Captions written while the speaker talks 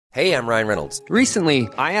Hey, I'm Ryan Reynolds. Recently,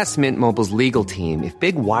 I asked Mint Mobile's legal team if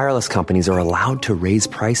big wireless companies are allowed to raise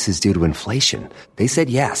prices due to inflation. They said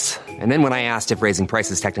yes. And then when I asked if raising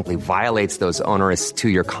prices technically violates those onerous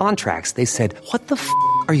two-year contracts, they said, "What the f***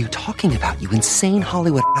 are you talking about, you insane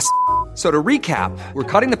Hollywood ass?" So to recap, we're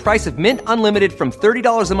cutting the price of Mint Unlimited from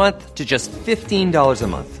 $30 a month to just $15 a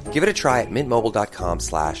month. Give it a try at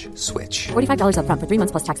mintmobile.com/switch. $45 up front for 3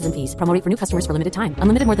 months plus taxes and fees. Promo rate for new customers for limited time.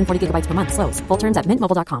 Unlimited more than 40 gigabytes per month. Slows full terms at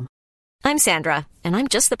mintmobile.com. I'm Sandra, and I'm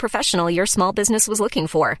just the professional your small business was looking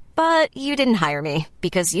for. But you didn't hire me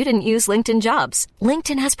because you didn't use LinkedIn Jobs.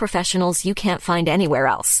 LinkedIn has professionals you can't find anywhere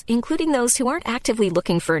else, including those who aren't actively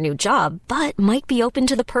looking for a new job, but might be open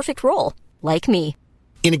to the perfect role, like me.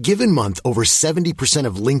 In a given month, over 70%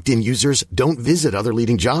 of LinkedIn users don't visit other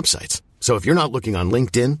leading job sites. So if you're not looking on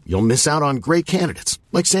LinkedIn, you'll miss out on great candidates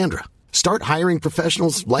like Sandra. Start hiring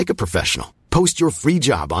professionals like a professional. Post your free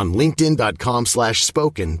job on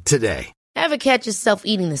linkedin.com/spoken today. Ever catch yourself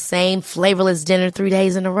eating the same flavorless dinner 3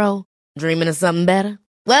 days in a row? Dreaming of something better?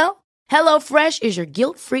 Well, HelloFresh is your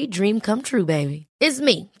guilt-free dream come true, baby. It's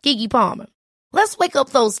me, Keke Palmer. Let's wake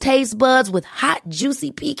up those taste buds with hot,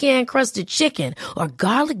 juicy pecan-crusted chicken or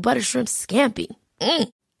garlic butter shrimp scampi.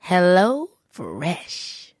 Hello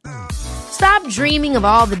Fresh. Stop dreaming of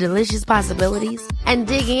all the delicious possibilities and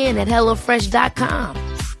dig in at HelloFresh.com.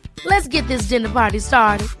 Let's get this dinner party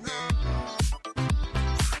started.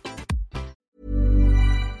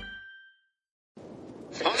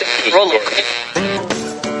 Roll it.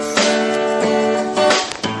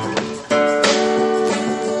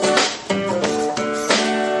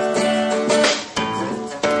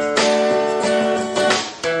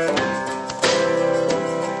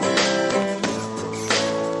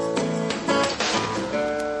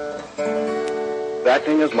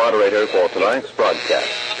 Acting as moderator for tonight's broadcast.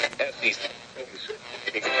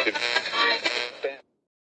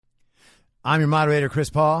 I'm your moderator, Chris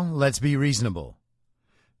Paul. Let's be reasonable.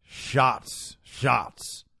 Shots,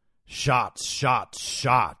 shots, shots, shots,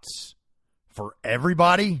 shots. For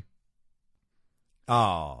everybody?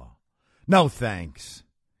 Oh, no thanks.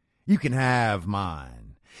 You can have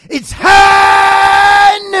mine. It's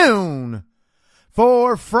high noon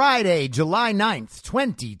for Friday, July 9th,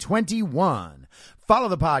 2021. Follow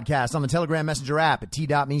the podcast on the Telegram Messenger app at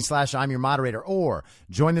t.me/I'm your moderator, or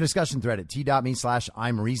join the discussion thread at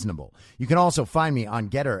t.me/I'm reasonable. You can also find me on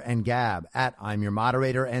Getter and Gab at I'm your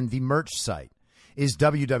moderator, and the merch site is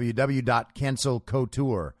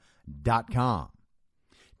www.cancelcouture.com.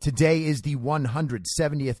 Today is the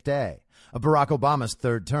 170th day of Barack Obama's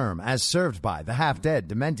third term, as served by the half-dead,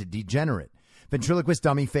 demented, degenerate, ventriloquist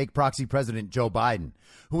dummy, fake proxy president Joe Biden,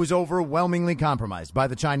 who was overwhelmingly compromised by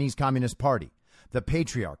the Chinese Communist Party, the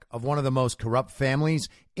patriarch of one of the most corrupt families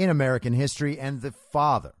in American history, and the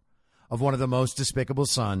father of one of the most despicable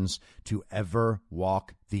sons to ever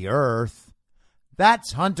walk the earth.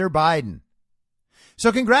 That's Hunter Biden.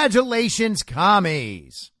 So congratulations,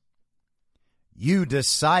 commies. You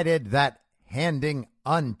decided that handing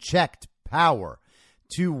unchecked power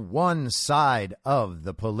to one side of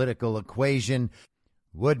the political equation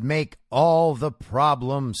would make all the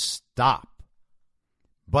problems stop.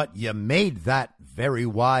 But you made that very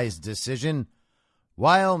wise decision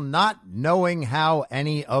while not knowing how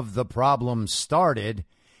any of the problems started.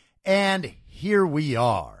 And here we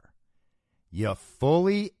are. You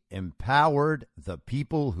fully empowered the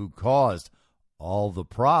people who caused all the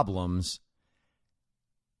problems.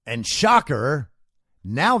 And shocker,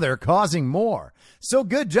 now they're causing more. So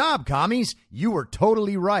good job, commies. You were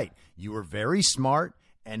totally right. You were very smart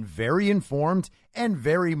and very informed and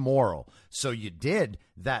very moral. So you did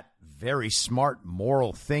that very smart,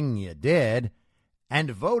 moral thing you did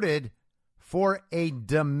and voted for a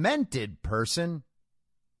demented person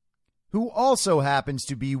who also happens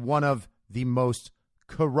to be one of the most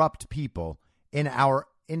corrupt people in our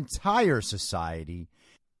entire society.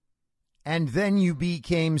 And then you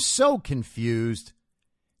became so confused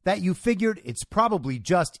that you figured it's probably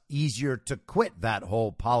just easier to quit that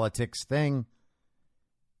whole politics thing.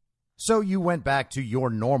 So you went back to your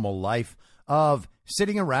normal life of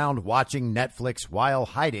sitting around watching Netflix while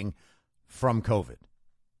hiding from COVID.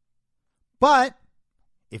 But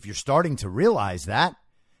if you're starting to realize that,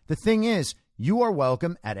 the thing is, you are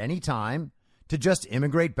welcome at any time to just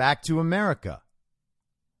immigrate back to America.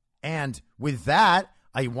 And with that,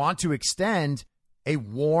 I want to extend a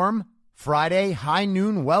warm Friday high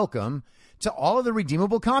noon welcome to all of the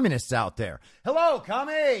redeemable communists out there. Hello,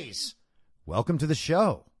 commies! Welcome to the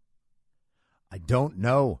show. I don't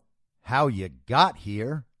know how you got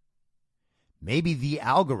here. Maybe the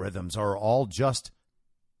algorithms are all just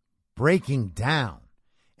breaking down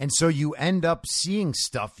And so you end up seeing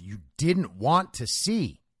stuff you didn't want to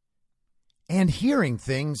see and hearing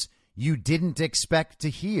things you didn't expect to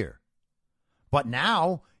hear. But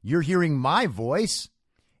now you're hearing my voice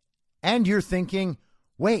and you're thinking,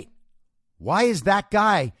 wait, why is that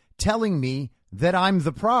guy telling me that I'm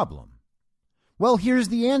the problem? Well, here's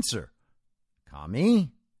the answer,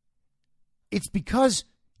 Kami. It's because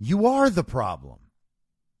you are the problem.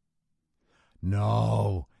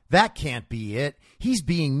 No, that can't be it. He's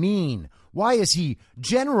being mean. Why is he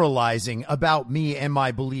generalizing about me and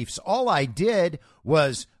my beliefs? All I did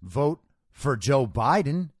was vote for Joe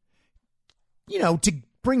Biden, to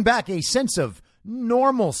bring back a sense of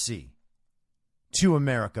normalcy to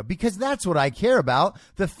America, because that's what I care about,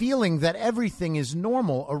 the feeling that everything is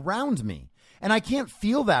normal around me. And I can't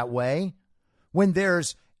feel that way when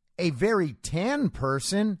there's a very tan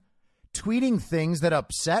person tweeting things that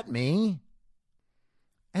upset me.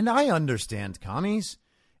 And I understand, commies.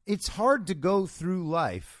 It's hard to go through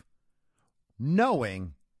life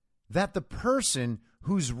knowing that the person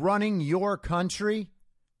who's running your country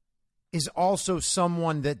is also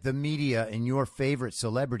someone that the media and your favorite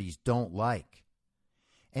celebrities don't like.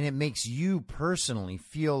 And it makes you personally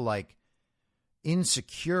feel like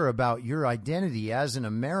insecure about your identity as an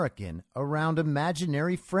American around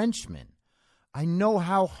imaginary Frenchmen. I know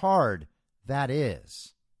how hard that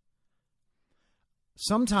is.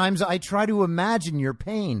 Sometimes I try to imagine your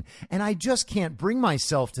pain, and I just can't bring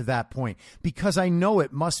myself to that point because I know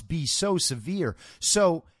it must be so severe.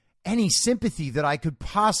 So any sympathy that I could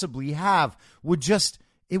possibly have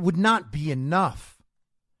would not be enough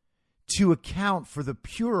to account for the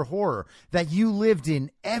pure horror that you lived in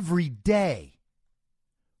every day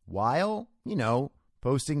while,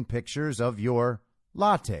 posting pictures of your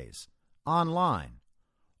lattes online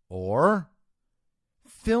or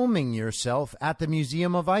filming yourself at the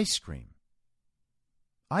Museum of Ice Cream.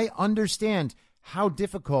 I understand how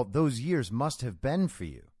difficult those years must have been for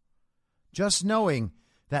you. Just knowing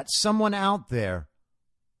that someone out there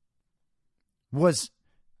was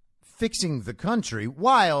fixing the country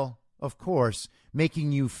while, of course,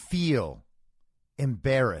 making you feel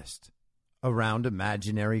embarrassed around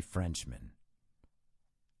imaginary Frenchmen.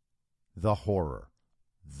 The horror.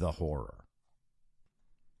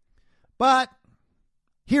 But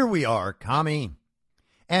here we are, Kami,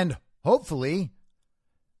 and hopefully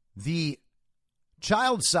the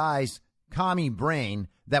child-sized Kami brain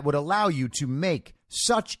that would allow you to make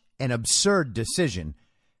such an absurd decision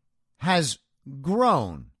has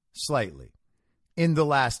grown slightly in the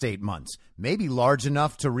last 8 months, maybe large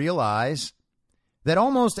enough to realize that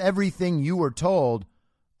almost everything you were told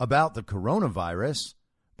about the coronavirus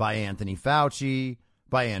by Anthony Fauci,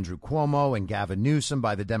 by Andrew Cuomo and Gavin Newsom,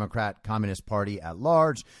 by the Democrat Communist Party at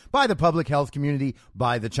large, by the public health community,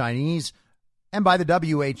 by the Chinese, and by the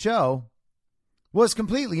WHO was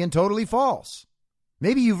completely and totally false.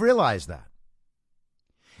 Maybe you've realized that.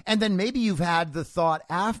 And then maybe you've had the thought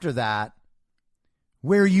after that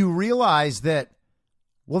where you realize that,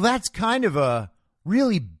 well, that's kind of a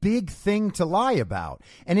really big thing to lie about.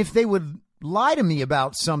 And if they would lie to me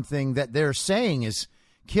about something that they're saying is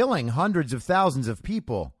killing hundreds of thousands of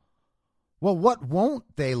people, well, what won't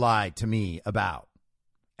they lie to me about?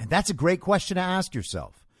 And that's a great question to ask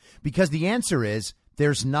yourself, because the answer is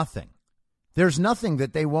there's nothing. There's nothing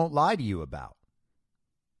that they won't lie to you about.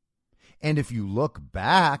 And if you look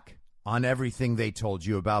back on everything they told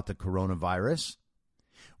you about the coronavirus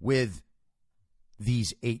with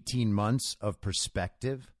these 18 months of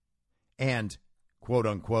perspective and quote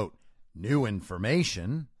unquote new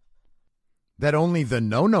information that only the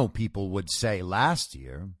no-no people would say last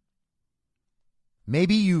year,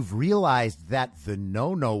 maybe you've realized that the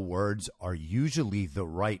no-no words are usually the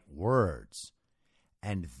right words.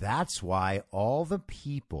 And that's why all the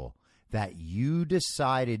people that you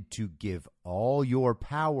decided to give all your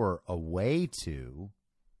power away to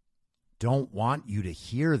don't want you to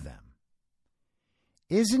hear them.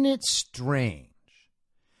 Isn't it strange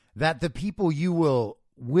that the people you will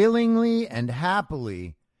willingly and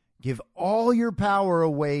happily give all your power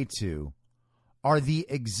away to are the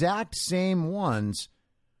exact same ones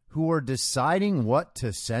who are deciding what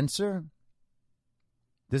to censor?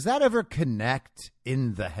 Does that ever connect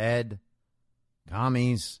in the head,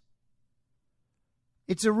 commies?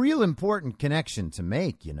 It's a real important connection to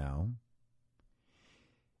make,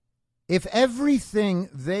 If everything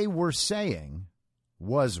they were saying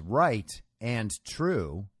was right and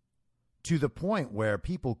true, to the point where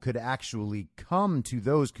people could actually come to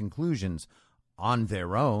those conclusions on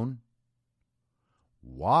their own,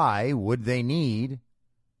 why would they need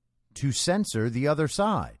to censor the other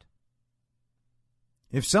side?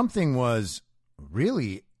 If something was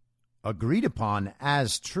really agreed upon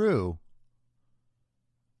as true,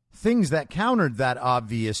 things that countered that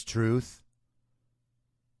obvious truth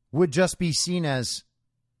would just be seen as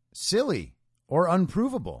silly or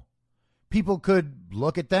unprovable. People could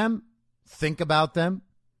look at them, think about them,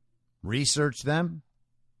 research them,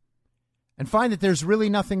 and find that there's really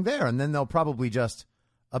nothing there. And then they'll probably just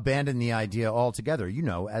abandon the idea altogether,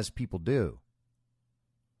 as people do.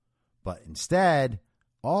 But instead,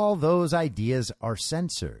 all those ideas are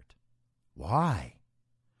censored. Why?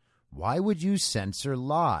 Why would you censor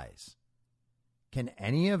lies? Can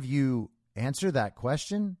any of you answer that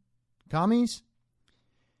question, commies?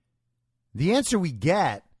 The answer we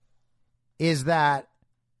get is that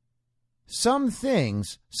some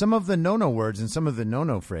things, some of the no-no words and some of the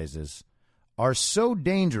no-no phrases are so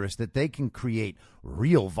dangerous that they can create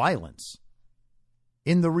real violence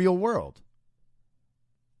in the real world.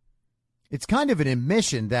 It's kind of an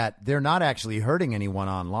admission that they're not actually hurting anyone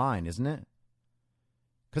online, isn't it?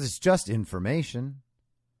 Because it's just information.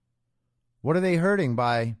 What are they hurting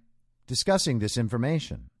by discussing this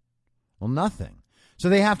information? Well, nothing. So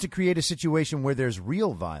they have to create a situation where there's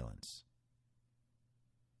real violence.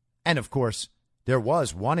 And, of course, there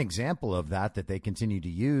was one example of that they continue to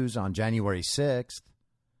use on January 6th.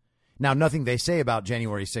 Now, nothing they say about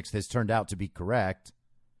January 6th has turned out to be correct.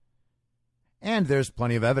 And there's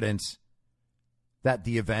plenty of evidence that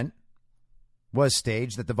the event was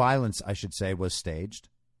staged, that the violence, I should say, was staged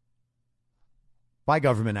by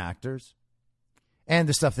government actors. And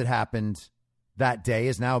the stuff that happened that day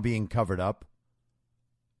is now being covered up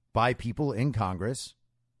by people in Congress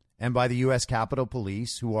and by the U.S. Capitol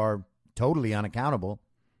Police, who are totally unaccountable,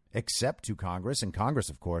 except to Congress. And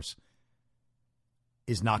Congress, of course,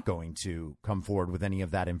 is not going to come forward with any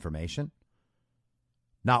of that information.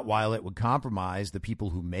 Not while it would compromise the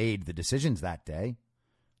people who made the decisions that day,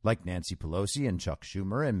 like Nancy Pelosi and Chuck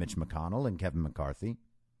Schumer and Mitch McConnell and Kevin McCarthy.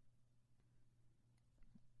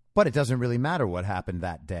 But it doesn't really matter what happened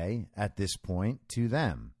that day at this point to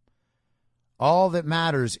them. All that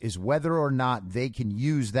matters is whether or not they can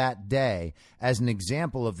use that day as an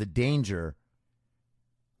example of the danger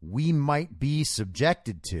we might be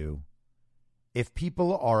subjected to if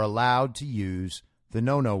people are allowed to use the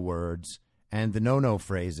no-no words and the no-no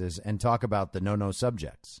phrases and talk about the no-no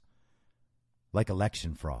subjects, like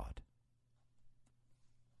election fraud.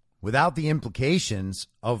 Without the implications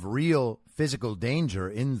of real physical danger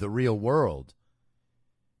in the real world,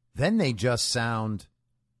 then they just sound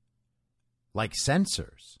like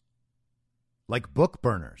censors, like book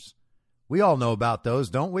burners. We all know about those,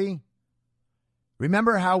 don't we?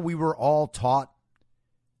 Remember how we were all taught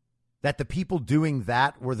that the people doing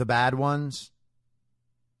that were the bad ones?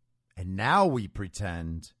 And now we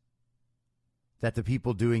pretend that the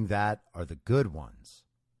people doing that are the good ones,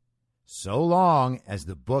 so long as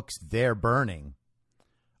the books they're burning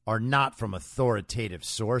are not from authoritative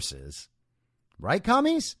sources. Right,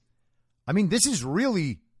 commies? I mean, this is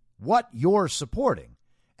really what you're supporting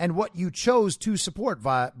and what you chose to support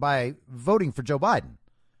by voting for Joe Biden.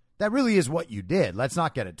 That really is what you did. Let's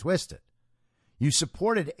not get it twisted. You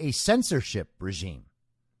supported a censorship regime.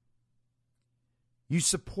 You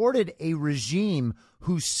supported a regime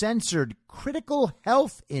who censored critical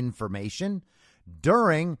health information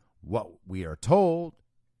during what we are told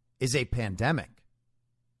is a pandemic.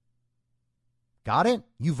 Got it?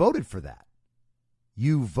 You voted for that.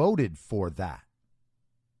 You voted for that.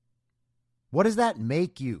 What does that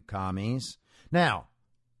make you, commies? Now,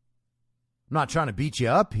 I'm not trying to beat you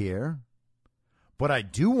up here, but I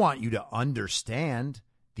do want you to understand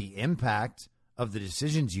the impact of the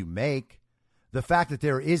decisions you make, the fact that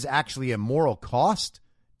there is actually a moral cost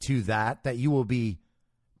to that you will be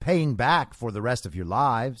paying back for the rest of your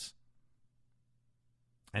lives.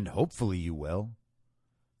 And hopefully you will.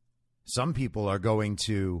 Some people are going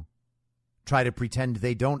to try to pretend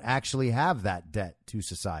they don't actually have that debt to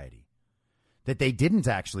society, that they didn't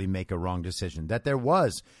actually make a wrong decision, that there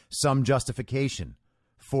was some justification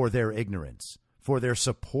for their ignorance, for their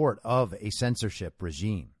support of a censorship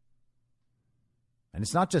regime. And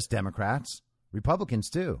it's not just Democrats, Republicans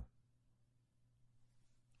too.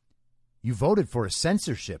 You voted for a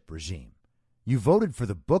censorship regime. You voted for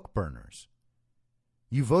the book burners.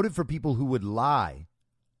 You voted for people who would lie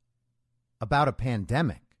about a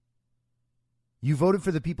pandemic. You voted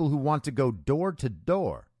for the people who want to go door to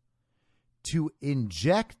door to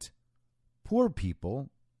inject poor people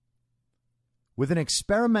with an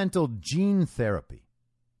experimental gene therapy.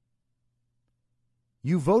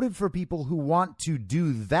 You voted for people who want to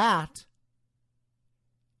do that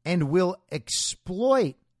and will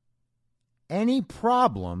exploit any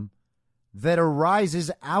problem that arises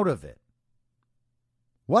out of it.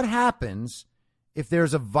 What happens if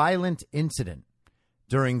there's a violent incident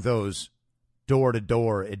during those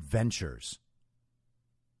door-to-door adventures?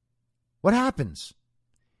 What happens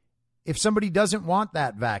if somebody doesn't want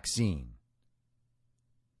that vaccine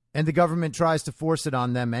and the government tries to force it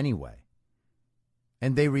on them anyway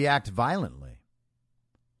and they react violently?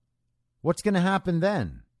 What's going to happen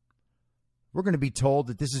then? We're going to be told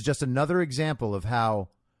that this is just another example of how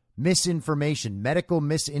misinformation, medical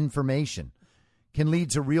misinformation, can lead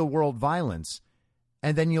to real-world violence,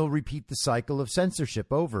 and then you'll repeat the cycle of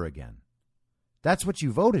censorship over again. That's what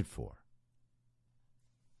you voted for.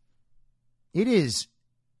 It is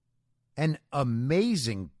an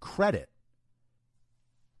amazing credit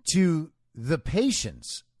to the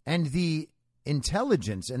patience and the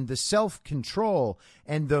intelligence and the self-control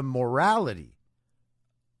and the morality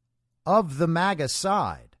of the MAGA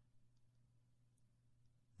side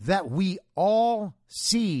that we all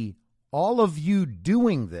see all of you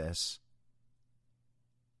doing this,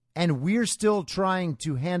 and we're still trying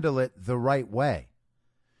to handle it the right way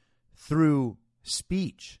through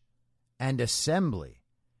speech and assembly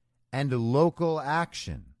and local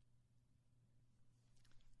action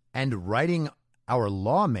and writing our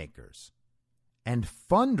lawmakers and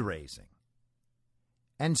fundraising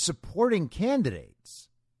and supporting candidates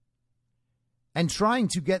and trying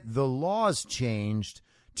to get the laws changed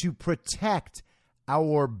to protect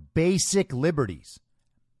our basic liberties.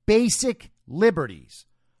 Basic liberties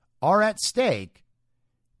are at stake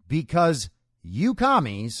because you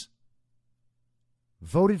commies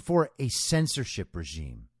voted for a censorship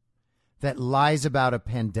regime that lies about a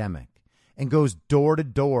pandemic and goes door to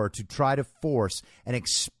door to try to force an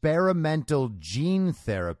experimental gene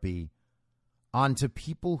therapy onto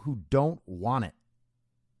people who don't want it.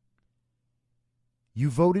 You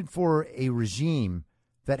voted for a regime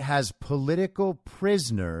that has political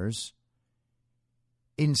prisoners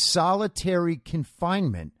in solitary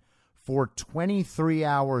confinement for 23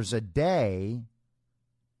 hours a day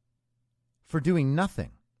for doing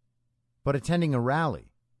nothing but attending a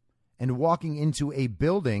rally and walking into a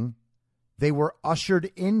building they were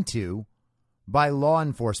ushered into by law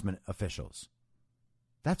enforcement officials.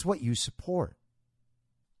 That's what you support.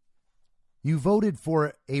 You voted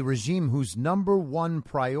for a regime whose number one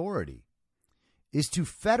priority is to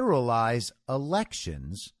federalize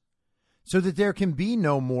elections so that there can be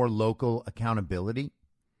no more local accountability,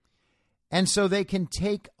 and so they can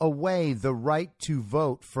take away the right to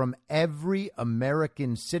vote from every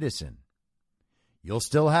American citizen. You'll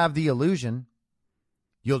still have the illusion.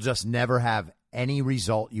 You'll just never have any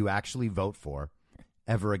result you actually vote for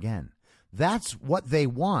ever again. That's what they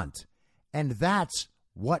want, and that's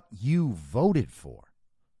what you voted for.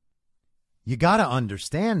 You got to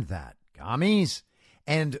understand that, commies.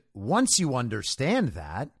 And once you understand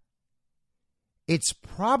that, it's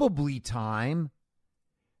probably time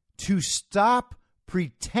to stop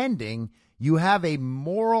pretending you have a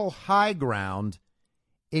moral high ground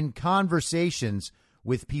in conversations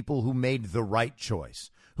with people who made the right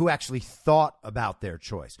choice, who actually thought about their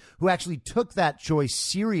choice, who actually took that choice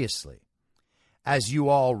seriously, as you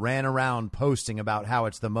all ran around posting about how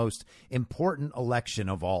it's the most important election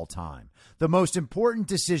of all time, the most important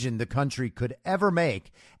decision the country could ever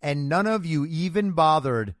make, and none of you even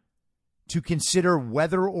bothered to consider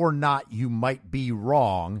whether or not you might be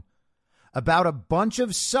wrong about a bunch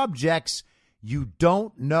of subjects you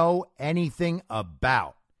don't know anything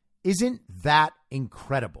about. Isn't that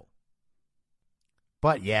incredible?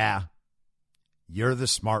 But yeah, you're the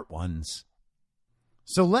smart ones.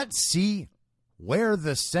 So let's see where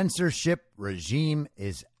the censorship regime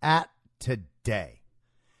is at today.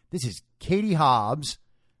 This is Katie Hobbs,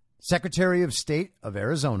 Secretary of State of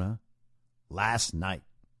Arizona, last night.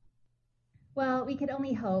 Well, we could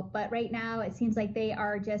only hope, but right now it seems like they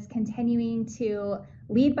are just continuing to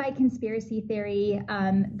lead by conspiracy theory.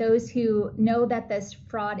 Those who know that this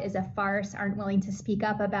fraud is a farce aren't willing to speak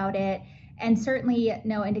up about it. And certainly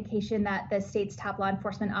no indication that the state's top law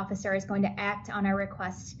enforcement officer is going to act on our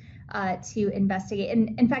request to investigate.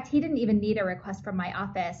 And in fact, he didn't even need a request from my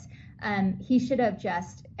office. He should have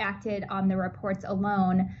just acted on the reports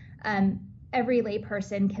alone. Every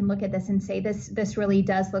layperson can look at this and say this really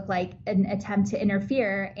does look like an attempt to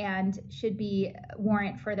interfere and should be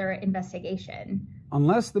warrant further investigation.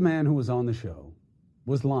 Unless the man who was on the show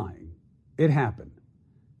was lying, it happened.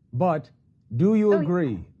 But do you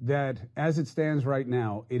agree that as it stands right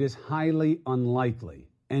now, it is highly unlikely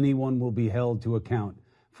anyone will be held to account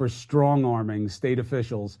for strong-arming state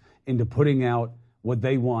officials into putting out what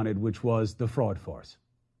they wanted, which was the fraud farce?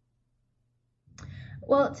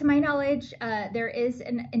 Well, to my knowledge, there is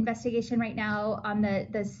an investigation right now on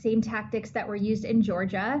the same tactics that were used in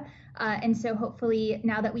Georgia. And so hopefully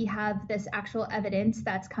now that we have this actual evidence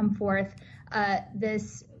that's come forth,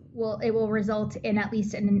 it will result in at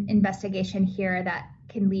least an investigation here that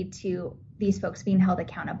can lead to these folks being held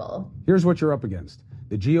accountable. Here's what you're up against.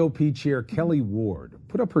 The GOP chair, Kelly Ward,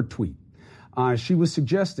 put up her tweet. She was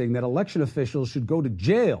suggesting that election officials should go to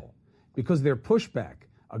jail because their pushback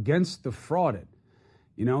against the fraud.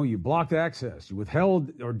 You blocked access, you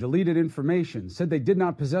withheld or deleted information, said they did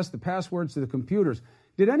not possess the passwords to the computers.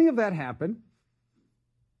 Did any of that happen?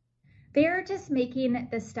 They're just making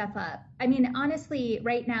this stuff up. I mean, honestly,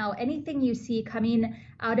 right now, anything you see coming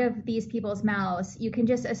out of these people's mouths, you can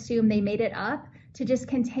just assume they made it up to just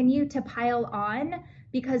continue to pile on,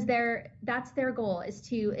 because that's their goal, is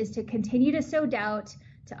to continue to sow doubt,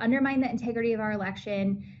 to undermine the integrity of our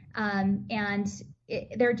election,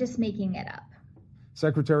 they're just making it up.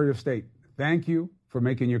 Secretary of State, thank you for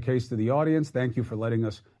making your case to the audience. Thank you for letting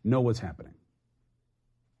us know what's happening.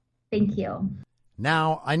 Thank you.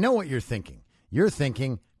 Now, I know what you're thinking. You're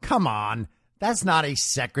thinking, come on, that's not a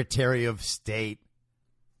Secretary of State.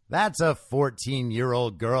 That's a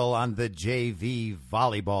 14-year-old girl on the JV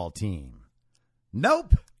volleyball team.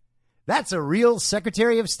 Nope. That's a real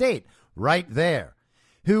Secretary of State right there,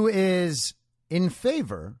 who is in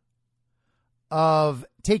favor of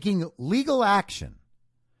taking legal action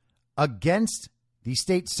against the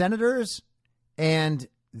state senators and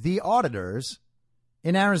the auditors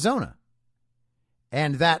in Arizona.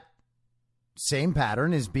 And that same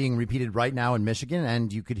pattern is being repeated right now in Michigan.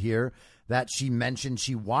 And you could hear that she mentioned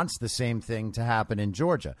she wants the same thing to happen in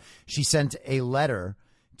Georgia. She sent a letter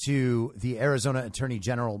to the Arizona Attorney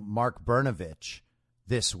General, Mark Brnovich,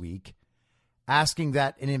 this week, asking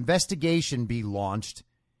that an investigation be launched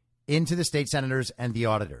into the state senators and the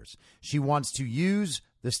auditors. She wants to use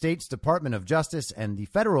the state's Department of Justice and the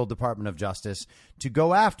federal Department of Justice to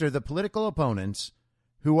go after the political opponents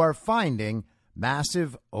who are finding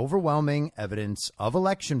massive, overwhelming evidence of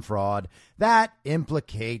election fraud that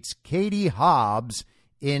implicates Katie Hobbs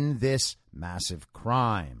in this massive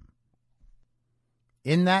crime.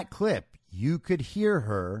 In that clip, you could hear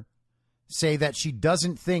her say that she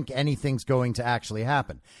doesn't think anything's going to actually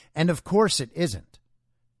happen. And of course it isn't.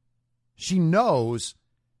 She knows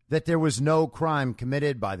that there was no crime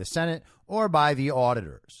committed by the Senate or by the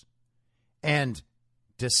auditors. And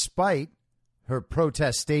despite her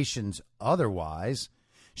protestations otherwise,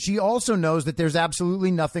 she also knows that there's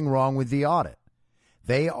absolutely nothing wrong with the audit.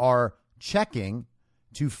 They are checking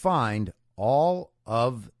to find all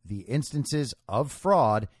of the instances of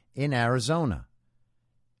fraud in Arizona.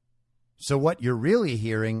 So what you're really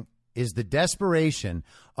hearing is the desperation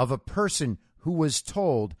of a person who was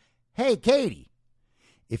told, hey, Katie,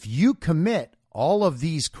 if you commit all of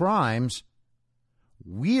these crimes,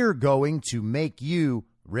 we're going to make you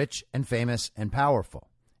rich and famous and powerful.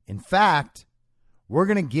 In fact, we're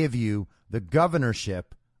going to give you the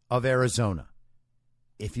governorship of Arizona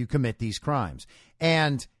if you commit these crimes.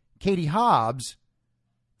 And Katie Hobbs,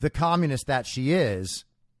 the communist that she is,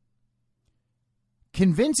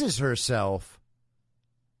 convinces herself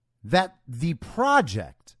that the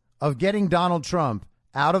project of getting Donald Trump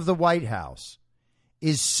out of the White House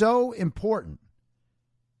is so important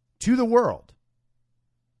to the world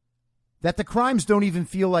that the crimes don't even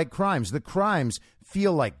feel like crimes. The crimes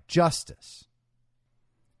feel like justice.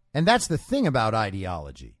 And that's the thing about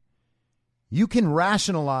ideology. You can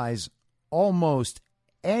rationalize almost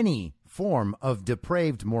any form of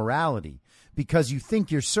depraved morality because you think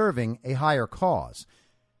you're serving a higher cause.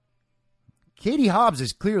 Katie Hobbs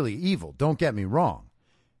is clearly evil, don't get me wrong.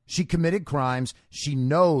 She committed crimes. She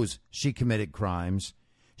knows she committed crimes.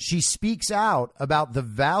 She speaks out about the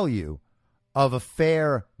value of a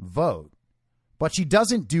fair vote, but she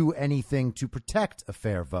doesn't do anything to protect a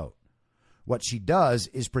fair vote. What she does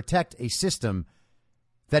is protect a system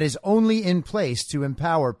that is only in place to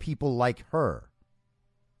empower people like her.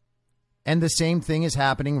 And the same thing is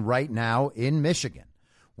happening right now in Michigan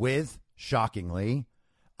with, shockingly,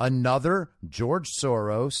 another George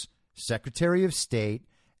Soros, Secretary of State,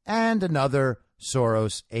 and another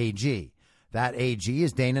Soros AG. That AG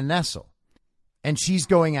is Dana Nessel. And she's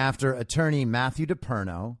going after attorney Matthew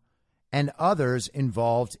DePerno and others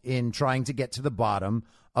involved in trying to get to the bottom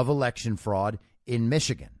of election fraud in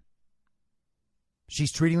Michigan.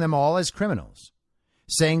 She's treating them all as criminals,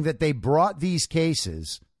 saying that they brought these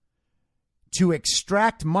cases to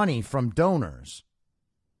extract money from donors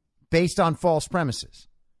based on false premises.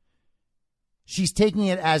 She's taking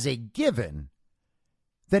it as a given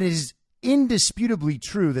that it is indisputably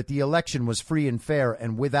true that the election was free and fair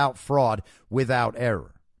and without fraud, without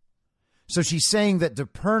error. So she's saying that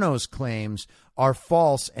DePerno's claims are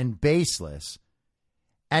false and baseless,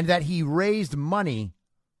 and that he raised money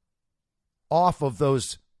off of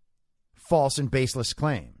those false and baseless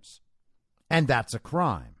claims. And that's a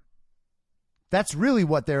crime. That's really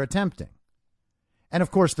what they're attempting. And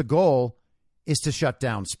of course, the goal is to shut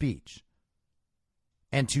down speech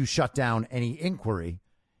and to shut down any inquiry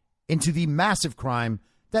into the massive crime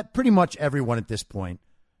that pretty much everyone at this point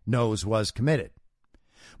knows was committed.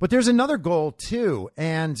 But there's another goal, too,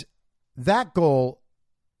 and that goal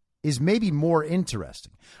is maybe more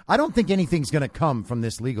interesting. I don't think anything's going to come from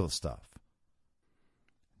this legal stuff.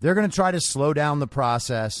 They're going to try to slow down the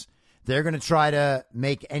process. They're going to try to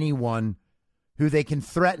make anyone who they can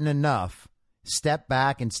threaten enough step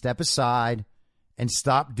back and step aside and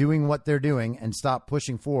stop doing what they're doing and stop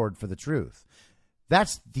pushing forward for the truth.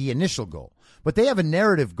 That's the initial goal. But they have a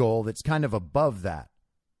narrative goal that's kind of above that.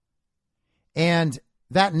 And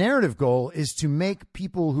that narrative goal is to make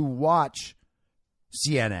people who watch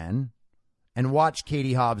CNN and watch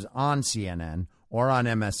Katie Hobbs on CNN or on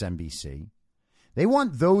MSNBC, they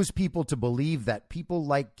want those people to believe that people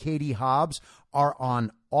like Katie Hobbs are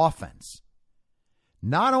on offense.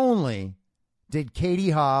 Not only did Katie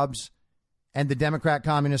Hobbs and the Democrat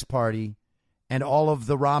Communist Party and all of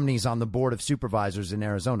the Romneys on the Board of Supervisors in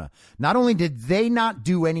Arizona, not only did they not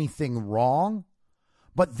do anything wrong,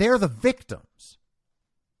 but they're the victims.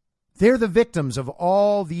 They're the victims of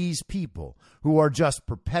all these people who are just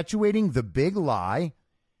perpetuating the big lie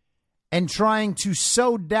and trying to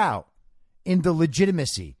sow doubt in the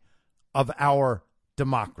legitimacy of our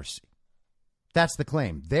democracy. That's the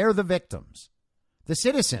claim. They're the victims. The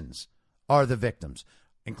citizens are the victims,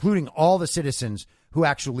 including all the citizens who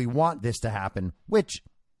actually want this to happen, which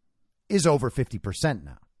is over 50%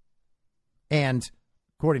 now. And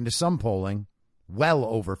according to some polling, well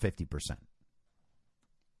over 50%.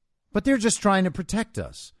 But they're just trying to protect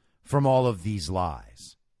us from all of these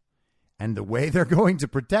lies. And the way they're going to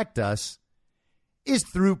protect us is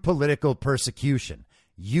through political persecution,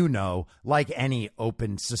 like any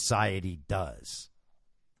open society does.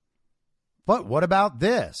 But what about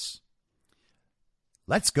this?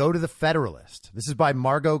 Let's go to the Federalist. This is by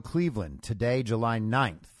Margot Cleveland, today, July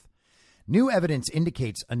 9th. New evidence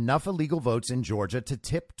indicates enough illegal votes in Georgia to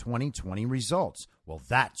tip 2020 results. Well,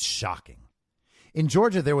 that's shocking. In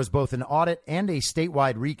Georgia, there was both an audit and a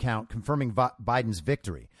statewide recount confirming Biden's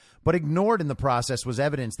victory. But ignored in the process was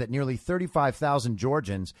evidence that nearly 35,000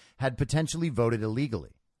 Georgians had potentially voted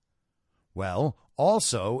illegally. Well,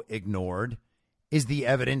 also ignored is the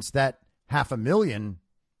evidence that 500,000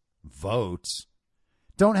 votes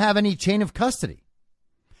don't have any chain of custody.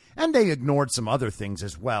 And they ignored some other things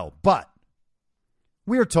as well. But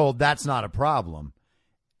we're told that's not a problem.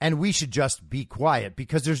 And we should just be quiet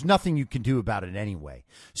because there's nothing you can do about it anyway.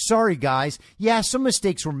 Sorry, guys. Yeah, some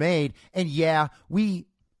mistakes were made. And yeah, we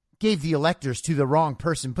gave the electors to the wrong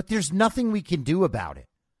person, but there's nothing we can do about it.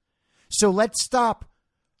 So let's stop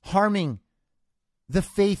harming the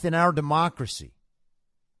faith in our democracy.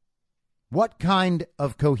 What kind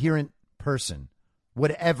of coherent person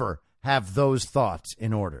would ever have those thoughts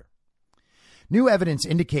in order? New evidence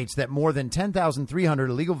indicates that more than 10,300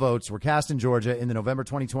 illegal votes were cast in Georgia in the November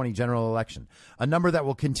 2020 general election, a number that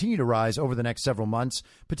will continue to rise over the next several months,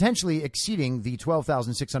 potentially exceeding the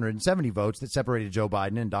 12,670 votes that separated Joe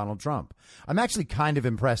Biden and Donald Trump. I'm actually kind of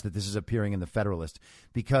impressed that this is appearing in the Federalist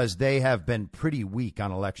because they have been pretty weak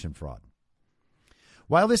on election fraud.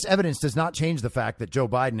 While this evidence does not change the fact that Joe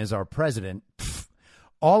Biden is our president,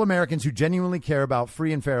 all Americans who genuinely care about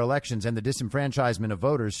free and fair elections and the disenfranchisement of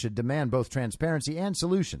voters should demand both transparency and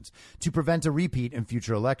solutions to prevent a repeat in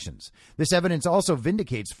future elections. This evidence also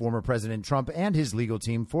vindicates former President Trump and his legal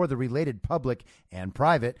team for the related public and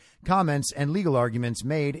private comments and legal arguments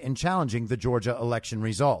made in challenging the Georgia election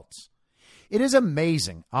results. It is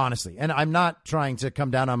amazing, honestly, and I'm not trying to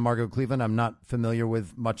come down on Margot Cleveland. I'm not familiar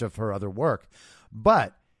with much of her other work,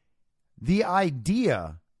 but the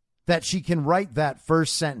idea that she can write that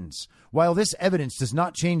first sentence, while this evidence does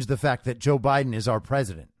not change the fact that Joe Biden is our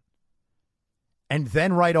president, and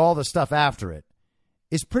then write all the stuff after it,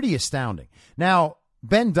 is pretty astounding. Now,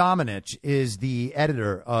 Ben Domenech is the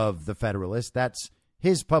editor of The Federalist. That's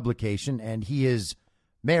his publication, and he is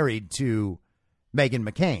married to Meghan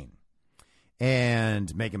McCain.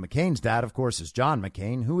 And Meghan McCain's dad, of course, is John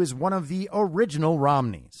McCain, who is one of the original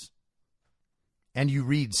Romneys. And you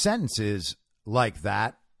read sentences like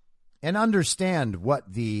that and understand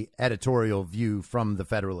what the editorial view from The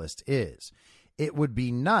Federalist is. It would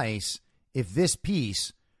be nice if this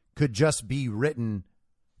piece could just be written,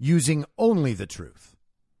 using only the truth.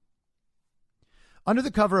 Under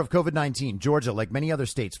the cover of COVID-19, Georgia, like many other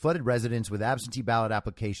states, flooded residents with absentee ballot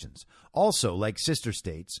applications. Also, like sister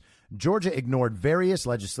states, Georgia ignored various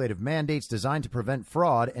legislative mandates designed to prevent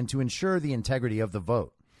fraud and to ensure the integrity of the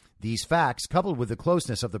vote. These facts, coupled with the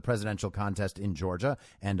closeness of the presidential contest in Georgia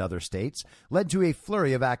and other states, led to a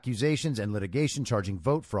flurry of accusations and litigation charging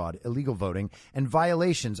vote fraud, illegal voting, and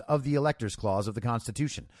violations of the Electors Clause of the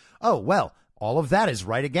Constitution. Oh, well, all of that is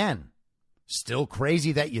right again. Still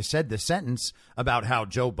crazy that you said the sentence about how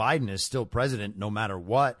Joe Biden is still president no matter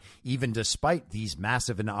what, even despite these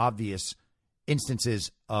massive and obvious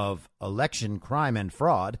instances of election crime and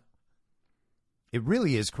fraud. It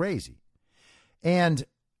really is crazy. And,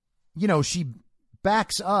 you know, she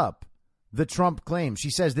backs up the Trump claim. She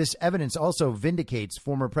says this evidence also vindicates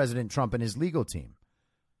former President Trump and his legal team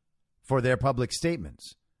for their public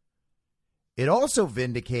statements. It also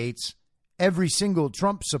vindicates every single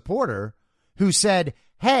Trump supporter who said,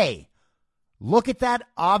 hey, look at that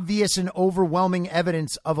obvious and overwhelming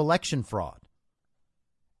evidence of election fraud.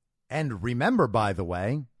 And remember, by the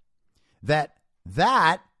way, that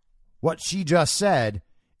what she just said,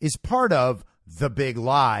 is part of the big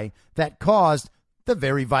lie that caused the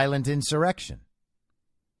very violent insurrection.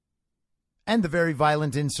 And the very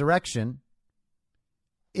violent insurrection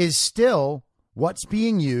is still what's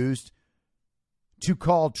being used to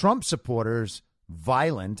call Trump supporters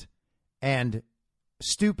violent and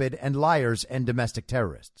stupid and liars and domestic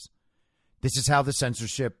terrorists. This is how the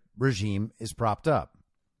censorship regime is propped up.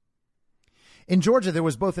 In Georgia, there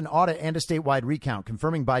was both an audit and a statewide recount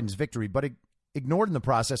confirming Biden's victory, but ignored in the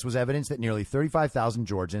process was evidence that nearly 35,000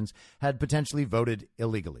 Georgians had potentially voted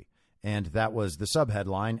illegally. And that was the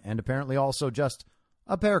subheadline and apparently also just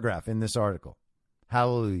a paragraph in this article.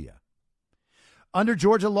 Hallelujah. Under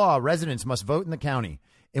Georgia law, residents must vote in the county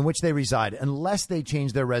in which they reside unless they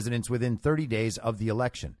change their residence within 30 days of the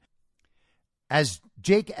election. As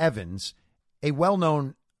Jake Evans, a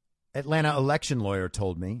well-known Atlanta election lawyer,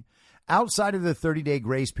 told me, outside of the 30-day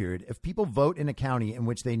grace period, if people vote in a county in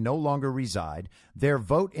which they no longer reside, their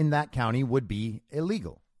vote in that county would be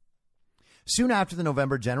illegal. Soon after the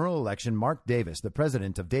November general election, Mark Davis, the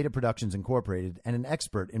president of Data Productions Incorporated and an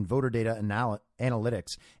expert in voter data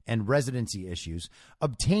analytics and residency issues,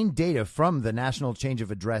 obtained data from the National Change of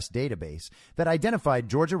Address database that identified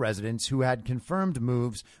Georgia residents who had confirmed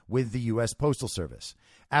moves with the U.S. Postal Service.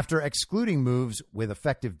 After excluding moves with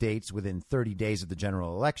effective dates within 30 days of the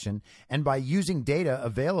general election, and by using data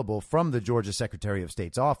available from the Georgia Secretary of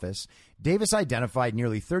State's office, Davis identified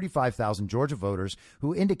nearly 35,000 Georgia voters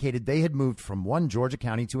who indicated they had moved from one Georgia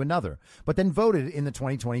county to another, but then voted in the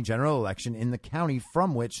 2020 general election in the county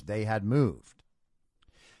from which they had moved.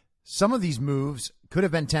 Some of these moves could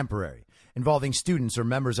have been temporary, involving students or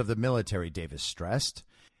members of the military, Davis stressed,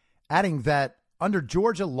 adding that under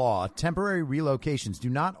Georgia law, temporary relocations do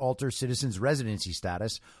not alter citizens' residency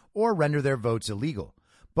status or render their votes illegal.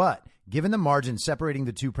 But given the margin separating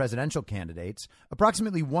the two presidential candidates,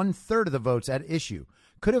 approximately 1/3 of the votes at issue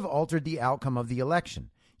could have altered the outcome of the election.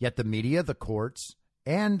 Yet the media, the courts,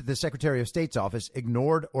 and the Secretary of State's office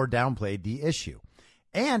ignored or downplayed the issue.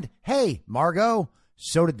 And, hey, Margot,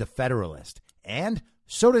 so did the Federalist. And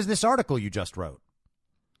so does this article you just wrote.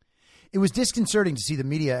 It was disconcerting to see the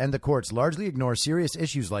media and the courts largely ignore serious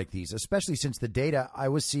issues like these, especially since the data I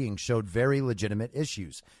was seeing showed very legitimate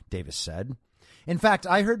issues, Davis said. In fact,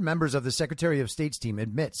 I heard members of the Secretary of State's team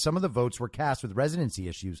admit some of the votes were cast with residency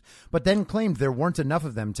issues, but then claimed there weren't enough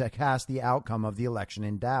of them to cast the outcome of the election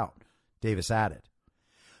in doubt, Davis added.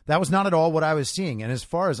 That was not at all what I was seeing, and as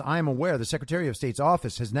far as I am aware, the Secretary of State's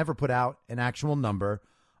office has never put out an actual number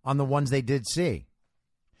on the ones they did see.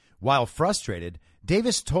 While frustrated,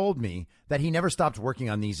 Davis told me that he never stopped working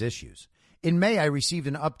on these issues. In May, I received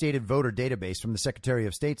an updated voter database from the Secretary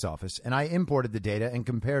of State's office, and I imported the data and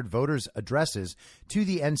compared voters' addresses to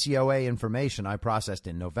the NCOA information I processed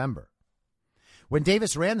in November. When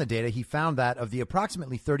Davis ran the data, he found that of the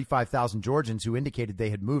approximately 35,000 Georgians who indicated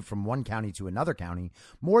they had moved from one county to another county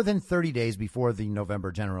more than 30 days before the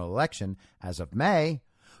November general election, as of May,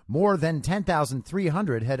 more than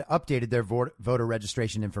 10,300 had updated their voter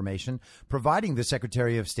registration information, providing the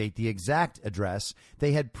Secretary of State the exact address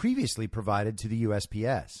they had previously provided to the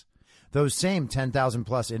USPS. Those same 10,000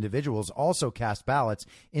 plus individuals also cast ballots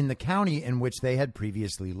in the county in which they had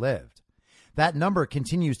previously lived. That number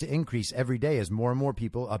continues to increase every day as more and more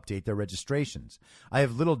people update their registrations. I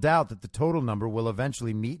have little doubt that the total number will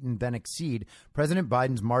eventually meet and then exceed President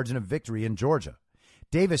Biden's margin of victory in Georgia.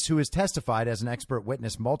 Davis, who has testified as an expert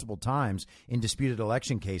witness multiple times in disputed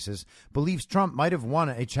election cases, believes Trump might have won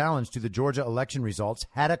a challenge to the Georgia election results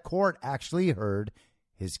had a court actually heard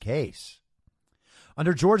his case.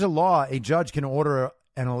 Under Georgia law, a judge can order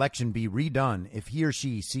an election be redone if he or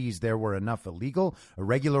she sees there were enough illegal,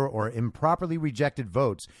 irregular, or improperly rejected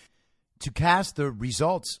votes to cast the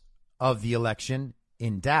results of the election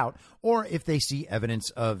in doubt, or if they see evidence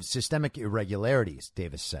of systemic irregularities,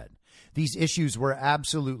 Davis said. These issues were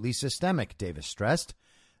absolutely systemic, Davis stressed,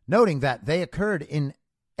 noting that they occurred in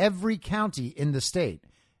every county in the state,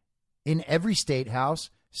 in every state house,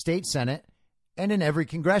 state senate, and in every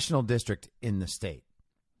congressional district in the state.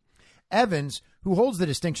 Evans, who holds the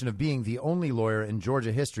distinction of being the only lawyer in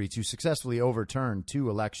Georgia history to successfully overturn 2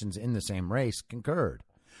 elections in the same race, concurred.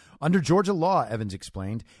 Under Georgia law, Evans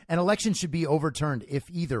explained, an election should be overturned if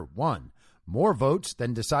either 1, more votes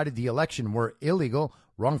than decided the election were illegal,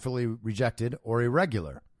 wrongfully rejected, or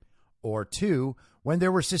irregular, or 2, when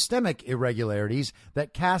there were systemic irregularities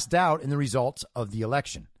that cast doubt in the results of the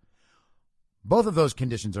election. Both of those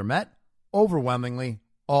conditions are met, overwhelmingly,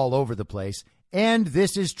 all over the place, and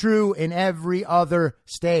this is true in every other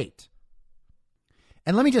state.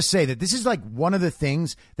 And let me just say that this is like one of the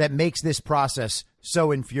things that makes this process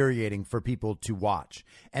so infuriating for people to watch,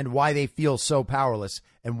 and why they feel so powerless,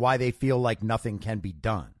 and why they feel like nothing can be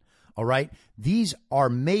done. All right? These are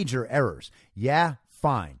major errors. Yeah,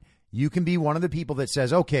 fine. You can be one of the people that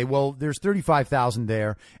says, okay, well, there's 35,000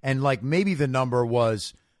 there, and like maybe the number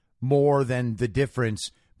was more than the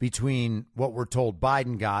difference between what we're told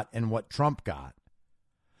Biden got and what Trump got.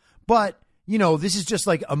 But, you know, this is just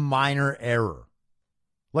like a minor error.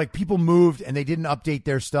 Like people moved and they didn't update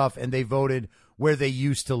their stuff and they voted where they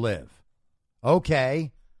used to live.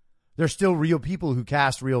 Okay. They're still real people who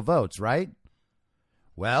cast real votes, right?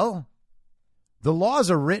 Well, the laws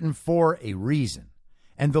are written for a reason,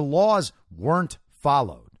 and the laws weren't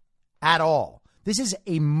followed at all. This is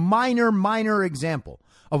a minor example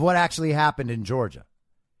of what actually happened in Georgia.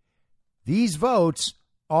 These votes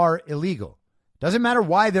are illegal. Doesn't matter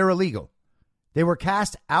why they're illegal. They were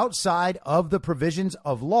cast outside of the provisions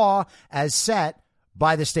of law as set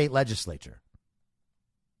by the state legislature.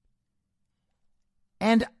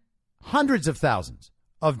 And hundreds of thousands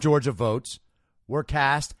of Georgia votes were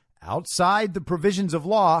cast outside the provisions of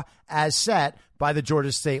law as set by the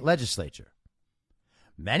Georgia state legislature.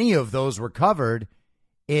 Many of those were covered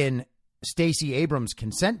in Stacey Abrams'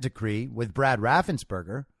 consent decree with Brad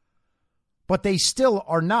Raffensperger, but they still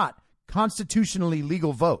are not constitutionally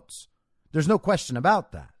legal votes. There's no question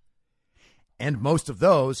about that. And most of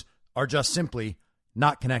those are just simply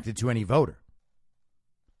not connected to any voter.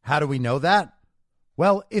 How do we know that?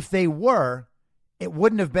 Well, if they were, it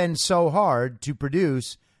wouldn't have been so hard to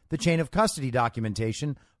produce the chain of custody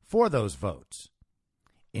documentation for those votes.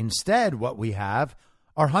 Instead, what we have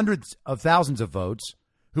are hundreds of thousands of votes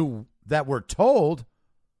that were told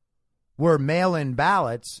were mail-in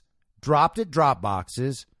ballots dropped at drop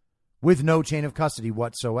boxes with no chain of custody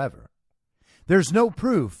whatsoever. There's no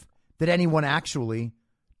proof that anyone actually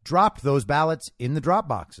dropped those ballots in the drop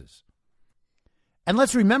boxes. And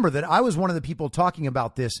let's remember that I was one of the people talking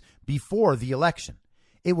about this before the election.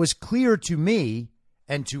 It was clear to me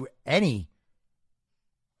and to any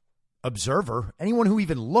observer, anyone who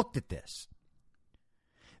even looked at this,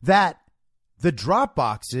 that the drop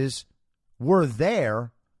boxes were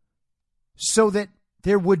there so that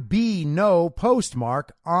there would be no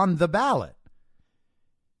postmark on the ballot.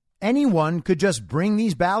 Anyone could just bring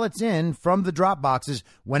these ballots in from the drop boxes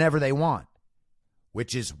whenever they want,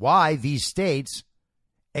 which is why these states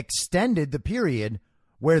extended the period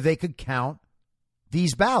where they could count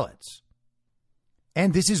these ballots.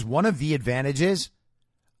 And this is one of the advantages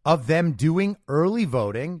of them doing early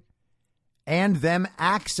voting and them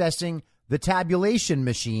accessing the tabulation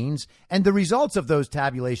machines and the results of those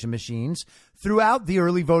tabulation machines throughout the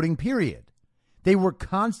early voting period. They were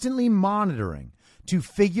constantly monitoring to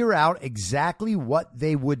figure out exactly what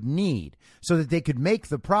they would need so that they could make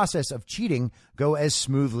the process of cheating go as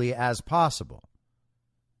smoothly as possible.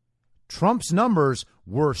 Trump's numbers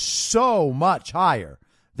were so much higher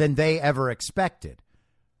than they ever expected,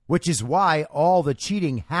 which is why all the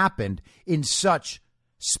cheating happened in such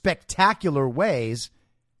spectacular ways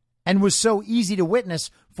and was so easy to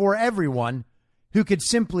witness for everyone who could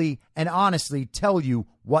simply and honestly tell you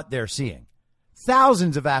what they're seeing.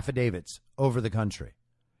 Thousands of affidavits over the country.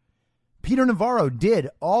 Peter Navarro did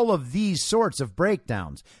all of these sorts of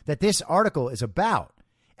breakdowns that this article is about,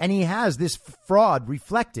 and he has this fraud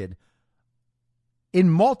reflected in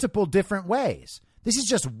multiple different ways. This is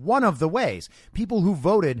just one of the ways. People who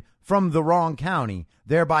voted from the wrong county,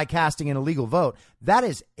 thereby casting an illegal vote, that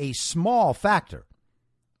is a small factor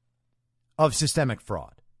of systemic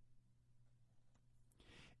fraud.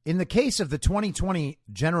 In the case of the 2020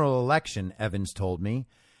 general election, Evans told me,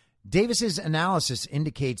 Davis's analysis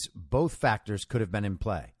indicates both factors could have been in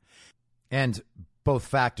play. And both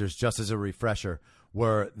factors, just as a refresher,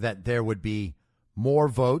 were that there would be more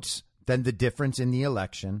votes than the difference in the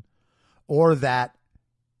election, or that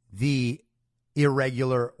the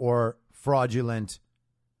irregular or fraudulent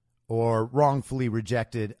or wrongfully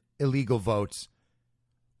rejected illegal votes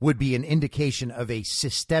would be an indication of a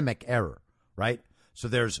systemic error, right? So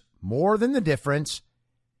there's more than the difference,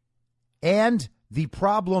 and the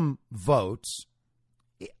problem votes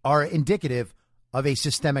are indicative of a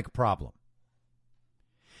systemic problem.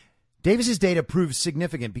 Davis's data proves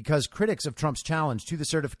significant because critics of Trump's challenge to the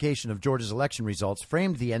certification of Georgia's election results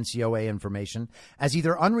framed the NCOA information as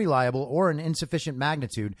either unreliable or an insufficient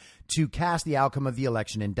magnitude to cast the outcome of the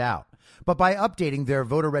election in doubt. But by updating their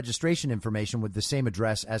voter registration information with the same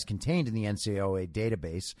address as contained in the NCOA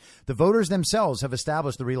database, the voters themselves have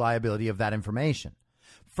established the reliability of that information.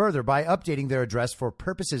 Further, by updating their address for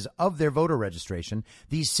purposes of their voter registration,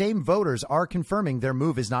 these same voters are confirming their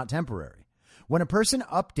move is not temporary. When a person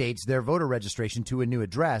updates their voter registration to a new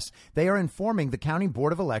address, they are informing the County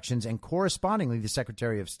Board of Elections and correspondingly the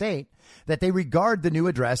Secretary of State that they regard the new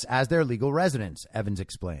address as their legal residence, Evans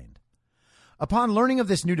explained. Upon learning of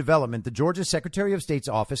this new development, the Georgia Secretary of State's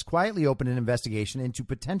office quietly opened an investigation into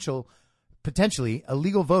potentially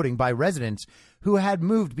illegal voting by residents who had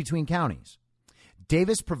moved between counties.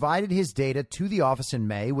 Davis provided his data to the office in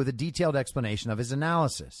May with a detailed explanation of his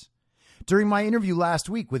analysis. During my interview last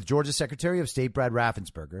week with Georgia Secretary of State Brad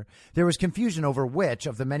Raffensperger, there was confusion over which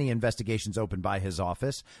of the many investigations opened by his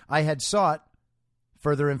office I had sought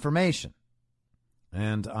further information.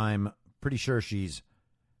 And I'm pretty sure she's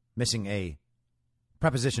missing a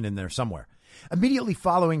preposition in there somewhere. Immediately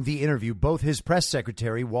following the interview, both his press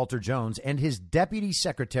secretary, Walter Jones, and his deputy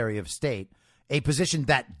secretary of state, a position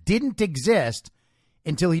that didn't exist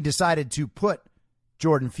until he decided to put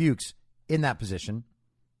Jordan Fuchs in that position,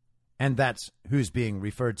 and that's who's being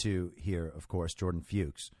referred to here, of course, Jordan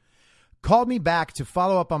Fuchs, called me back to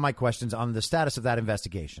follow up on my questions on the status of that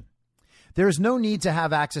investigation. There is no need to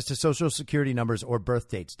have access to Social Security numbers or birth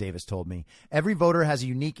dates, Davis told me. Every voter has a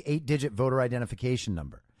unique 8-digit voter identification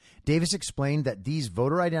number. Davis explained that these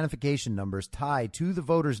voter identification numbers tie to the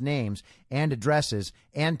voters' names and addresses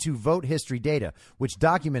and to vote history data, which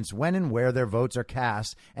documents when and where their votes are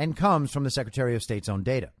cast and comes from the Secretary of State's own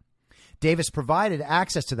data. Davis provided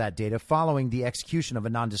access to that data following the execution of a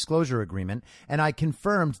non-disclosure agreement, and I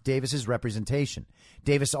confirmed Davis's representation.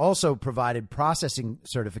 Davis also provided processing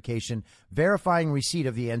certification verifying receipt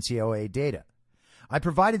of the NCOA data. I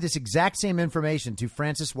provided this exact same information to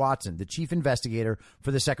Francis Watson, the chief investigator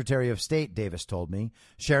for the Secretary of State, Davis told me,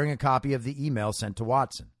 sharing a copy of the email sent to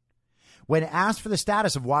Watson. When asked for the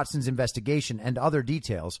status of Watson's investigation and other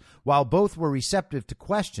details, while both were receptive to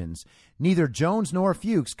questions, neither Jones nor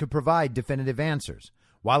Fuchs could provide definitive answers.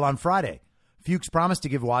 While on Friday, Fuchs promised to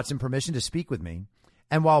give Watson permission to speak with me,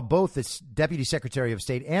 and while both the Deputy Secretary of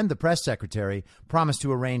State and the press secretary promised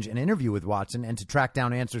to arrange an interview with Watson and to track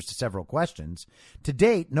down answers to several questions, to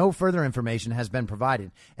date, no further information has been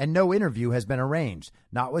provided and no interview has been arranged,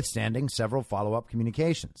 notwithstanding several follow-up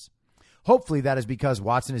communications. Hopefully that is because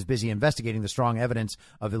Watson is busy investigating the strong evidence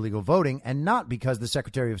of illegal voting and not because the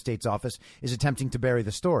Secretary of State's office is attempting to bury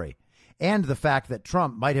the story, and the fact that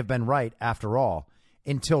Trump might have been right after all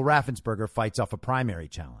until Raffensperger fights off a primary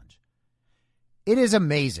challenge. It is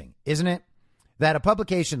amazing, isn't it, that a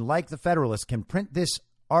publication like The Federalist can print this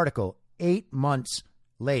article 8 months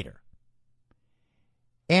later.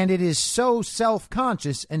 And it is so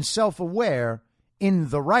self-conscious and self-aware in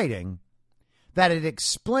the writing that it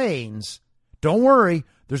explains, don't worry,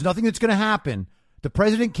 there's nothing that's going to happen. The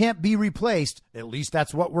president can't be replaced. At least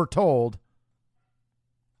that's what we're told.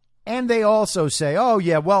 And they also say, oh,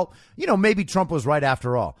 yeah, well, maybe Trump was right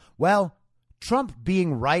after all. Well, Trump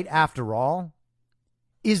being right after all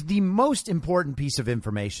is the most important piece of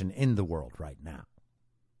information in the world right now.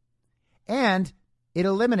 And it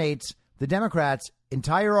eliminates the Democrats'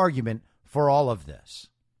 entire argument for all of this.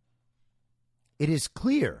 It is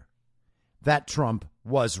clear that Trump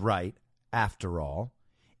was right after all.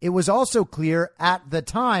 It was also clear at the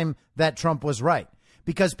time that Trump was right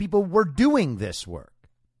because people were doing this work.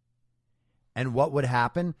 And what would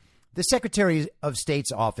happen? The Secretary of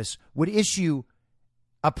State's office would issue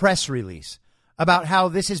a press release about how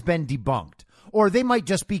this has been debunked, or they might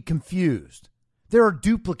just be confused. There are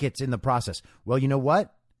duplicates in the process. Well, you know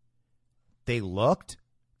what? They looked.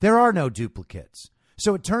 There are no duplicates.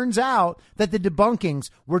 So it turns out that the debunkings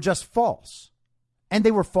were just false. And they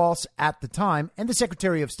were false at the time. And the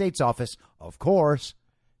Secretary of State's office, of course,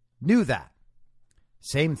 knew that.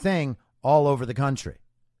 Same thing all over the country.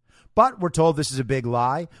 But we're told this is a big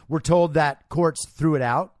lie. We're told that courts threw it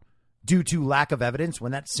out due to lack of evidence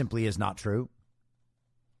when that simply is not true.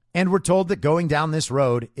 And we're told that going down this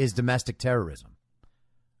road is domestic terrorism.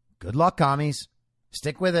 Good luck, commies.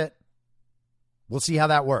 Stick with it. We'll see how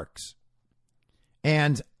that works.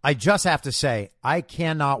 And I just have to say, I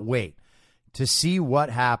cannot wait to see what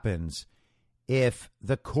happens if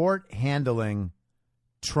the court handling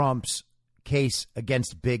Trump's case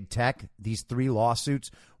against big tech, these 3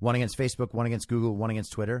 lawsuits, one against Facebook, one against Google, one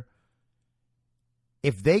against Twitter,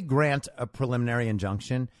 if they grant a preliminary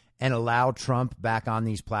injunction and allow Trump back on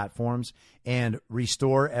these platforms and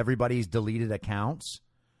restore everybody's deleted accounts,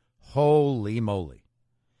 holy moly.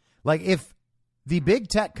 Like, if the big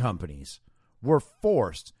tech companies were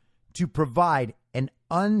forced to provide an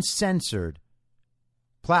uncensored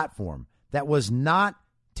platform that was not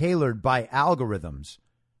tailored by algorithms,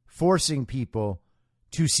 forcing people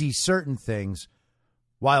to see certain things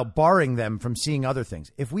while barring them from seeing other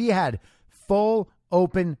things. If we had full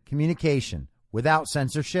open communication without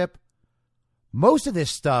censorship, most of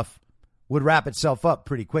this stuff would wrap itself up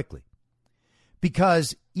pretty quickly.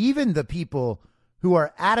 Because even the people who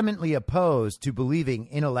are adamantly opposed to believing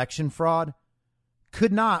in election fraud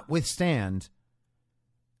could not withstand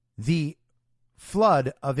the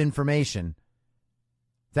flood of information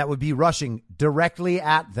that would be rushing directly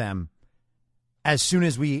at them as soon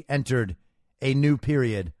as we entered a new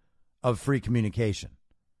period of free communication.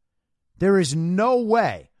 There is no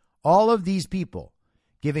way all of these people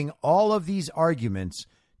giving all of these arguments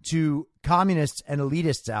to communists and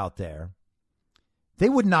elitists out there, they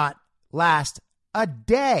would not last a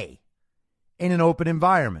day in an open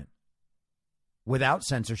environment without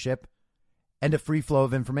censorship and a free flow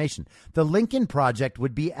of information. The Lincoln Project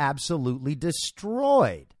would be absolutely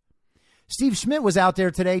destroyed. Steve Schmidt was out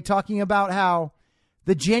there today talking about how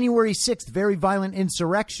the January 6th very violent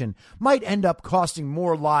insurrection might end up costing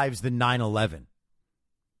more lives than 9/11.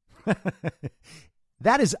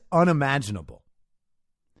 That is unimaginable.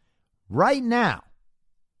 Right now,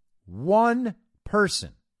 one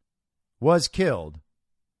person was killed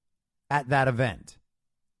at that event.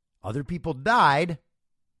 Other people died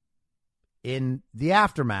in the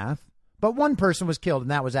aftermath, but one person was killed,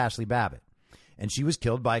 and that was Ashley Babbitt. And she was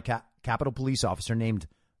killed by a Capitol Police officer named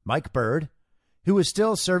Mike Byrd, who was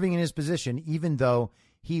still serving in his position, even though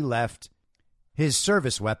he left his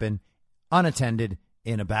service weapon unattended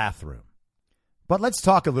in a bathroom. But let's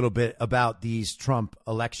talk a little bit about these Trump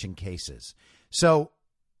election cases. So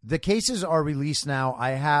the cases are released now.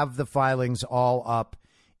 I have the filings all up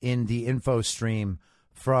in the info stream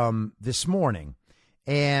from this morning.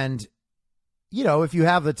 And, you know, if you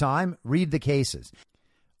have the time, read the cases.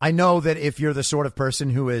 I know that if you're the sort of person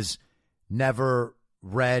who has never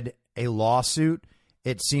read a lawsuit,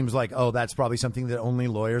 it seems like, oh, that's probably something that only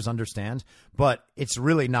lawyers understand. But it's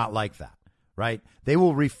really not like that, right? They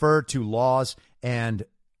will refer to laws and,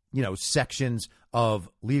 you know, sections of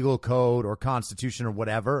legal code or constitution or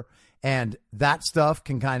whatever. And that stuff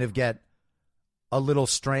can kind of get a little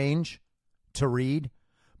strange to read.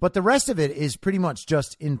 But the rest of it is pretty much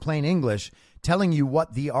just in plain English, telling you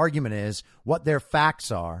what the argument is, what their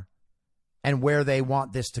facts are, and where they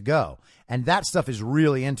want this to go. And that stuff is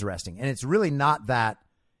really interesting. And it's really not that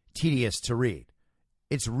tedious to read.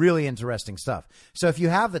 It's really interesting stuff. So if you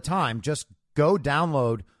have the time, just go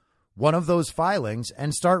download one of those filings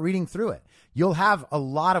and start reading through it. You'll have a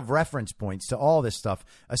lot of reference points to all this stuff,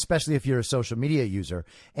 especially if you're a social media user.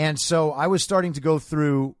 And so I was starting to go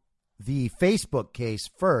through the Facebook case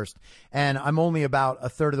first, and I'm only about a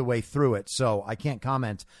third of the way through it, so I can't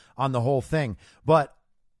comment on the whole thing. But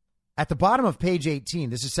at the bottom of page 18,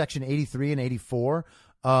 this is section 83 and 84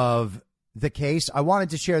 of the case. I wanted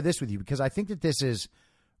to share this with you because I think that this is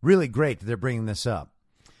really great that they're bringing this up.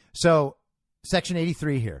 So section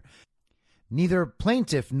 83 here. Neither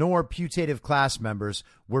plaintiff nor putative class members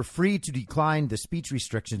were free to decline the speech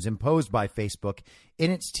restrictions imposed by Facebook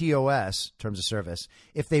in its TOS, terms of service,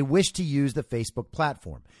 if they wished to use the Facebook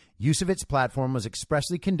platform. Use of its platform was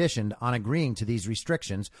expressly conditioned on agreeing to these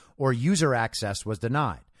restrictions, or user access was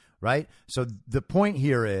denied, right? So the point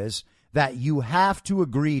here is that you have to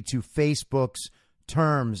agree to Facebook's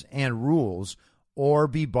terms and rules or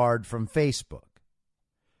be barred from Facebook.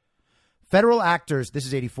 Federal actors, this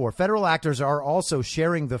is 84, federal actors are also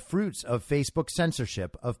sharing the fruits of Facebook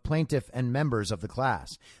censorship of plaintiff and members of the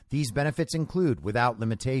class. These benefits include, without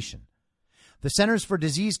limitation, the Centers for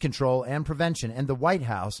Disease Control and Prevention and the White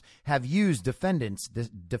House have used defendants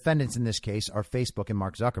in this case are Facebook and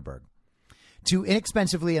Mark Zuckerberg, to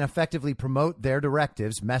inexpensively and effectively promote their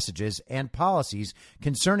directives, messages, and policies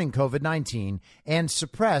concerning COVID-19 and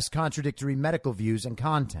suppress contradictory medical views and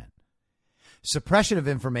content. Suppression of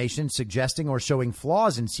information suggesting or showing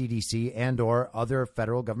flaws in CDC and or other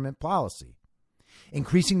federal government policy.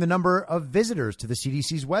 Increasing the number of visitors to the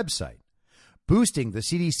CDC's website. Boosting the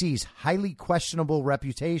CDC's highly questionable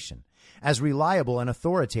reputation as reliable and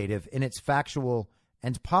authoritative in its factual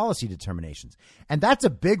and policy determinations. And that's a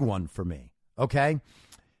big one for me, okay?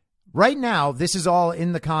 Right now, this is all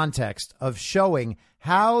in the context of showing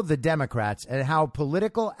how the Democrats and how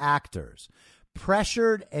political actors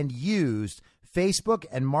pressured and used Facebook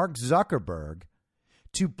and Mark Zuckerberg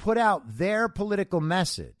to put out their political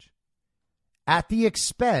message at the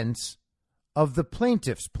expense of the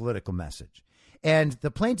plaintiff's political message. And the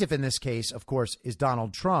plaintiff in this case, of course, is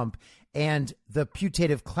Donald Trump and the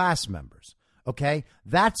putative class members. OK,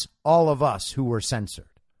 that's all of us who were censored.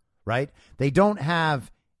 Right. They don't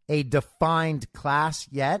have a defined class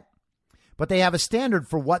yet, but they have a standard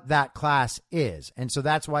for what that class is. And so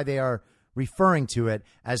that's why they are referring to it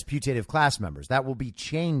as putative class members. That will be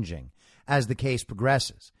changing as the case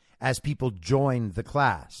progresses, as people join the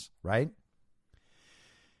class. Right.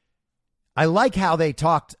 I like how they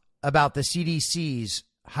talked about the CDC's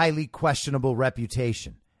highly questionable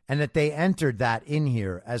reputation and that they entered that in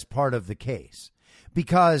here as part of the case,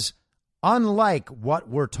 because unlike what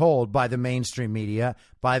we're told by the mainstream media,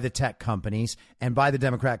 by the tech companies, and by the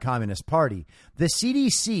Democrat Communist Party, the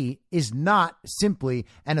CDC is not simply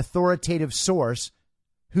an authoritative source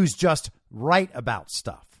who's just right about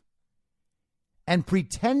stuff. And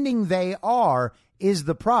pretending they are is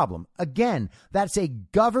the problem. Again, that's a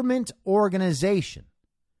government organization.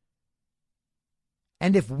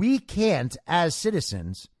 And if we can't, as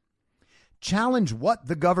citizens, challenge what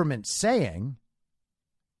the government's saying,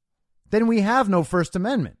 then we have no First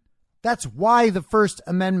Amendment. That's why the First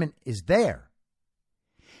Amendment is there.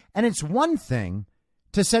 And it's one thing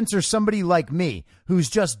to censor somebody like me, who's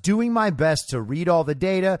just doing my best to read all the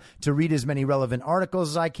data, to read as many relevant articles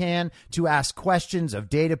as I can, to ask questions of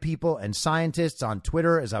data people and scientists on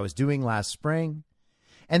Twitter, as I was doing last spring,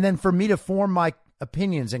 and then for me to form my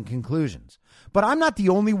opinions and conclusions. But I'm not the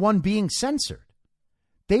only one being censored.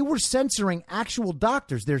 They were censoring actual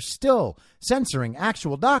doctors. They're still censoring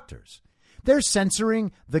actual doctors. They're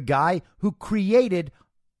censoring the guy who created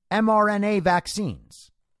mRNA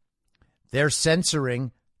vaccines. They're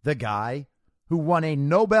censoring the guy who won a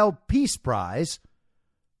Nobel Peace Prize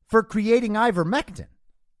for creating ivermectin.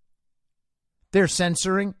 They're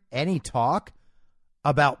censoring any talk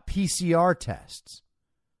about PCR tests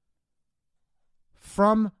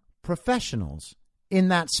from professionals in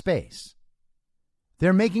that space.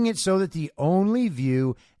 They're making it so that the only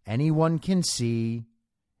view anyone can see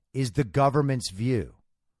is the government's view.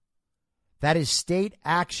 That is state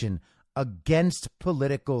action against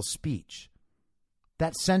political speech.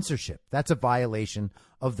 That's censorship. That's a violation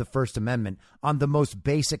of the First Amendment on the most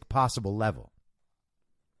basic possible level.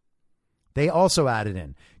 They also added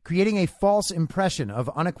in creating a false impression of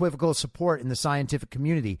unequivocal support in the scientific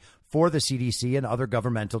community for the CDC and other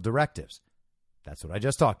governmental directives. That's what I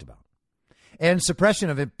just talked about. And suppression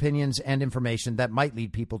of opinions and information that might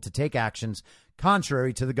lead people to take actions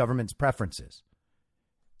contrary to the government's preferences.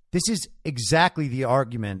 This is exactly the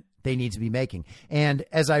argument they need to be making. And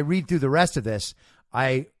as I read through the rest of this,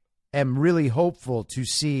 I am really hopeful to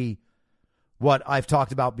see what I've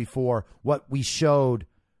talked about before, what we showed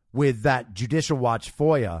with that Judicial Watch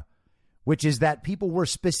FOIA, which is that people were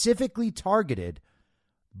specifically targeted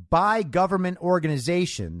by government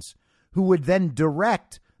organizations who would then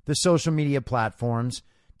direct the social media platforms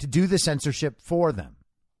to do the censorship for them.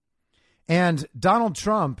 And Donald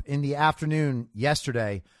Trump, in the afternoon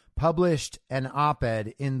yesterday, published an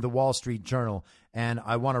op-ed in the Wall Street Journal, and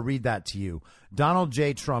I want to read that to you. Donald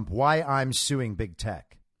J. Trump, Why I'm Suing Big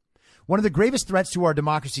Tech. One of the gravest threats to our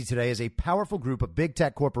democracy today is a powerful group of big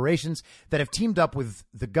tech corporations that have teamed up with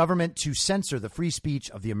the government to censor the free speech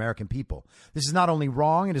of the American people. This is not only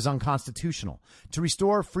wrong, it is unconstitutional. To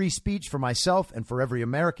restore free speech for myself and for every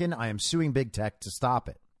American, I am suing big tech to stop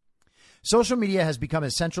it. Social media has become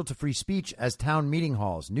as central to free speech as town meeting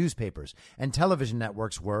halls, newspapers, and television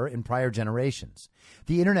networks were in prior generations.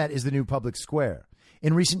 The internet is the new public square.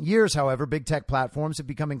 In recent years, however, big tech platforms have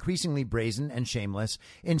become increasingly brazen and shameless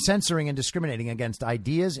in censoring and discriminating against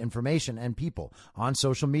ideas, information, and people on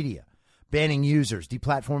social media, banning users,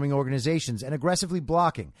 deplatforming organizations, and aggressively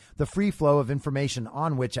blocking the free flow of information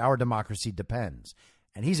on which our democracy depends.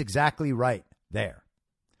 And he's exactly right there.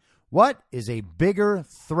 What is a bigger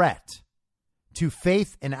threat to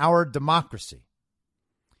faith in our democracy?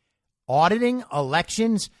 auditing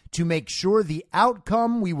elections to make sure the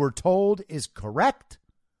outcome we were told is correct,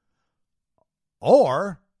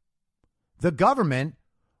 or the government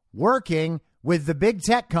working with the big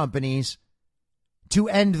tech companies to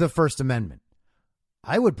end the First Amendment.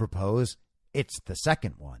 I would propose it's the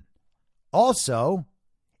second one. Also,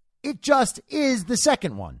 it just is the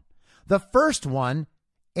second one. The first one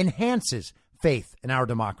enhances faith in our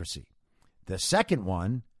democracy. The second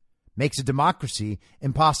one makes a democracy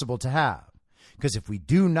impossible to have. Because if we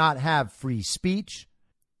do not have free speech,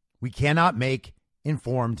 we cannot make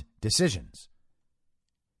informed decisions.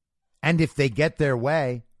 And if they get their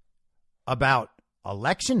way about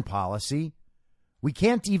election policy, we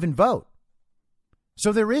can't even vote.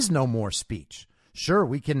 So there is no more speech. Sure,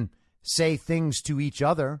 we can say things to each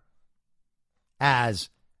other as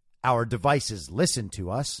our devices listen to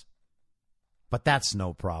us, but that's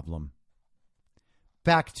no problem.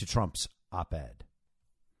 Back to Trump's op-ed.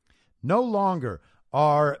 No longer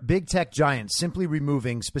are big tech giants simply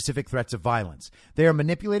removing specific threats of violence. They are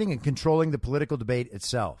manipulating and controlling the political debate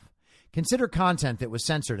itself. Consider content that was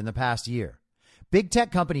censored in the past year. Big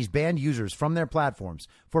tech companies banned users from their platforms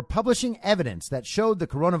for publishing evidence that showed the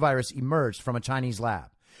coronavirus emerged from a Chinese lab,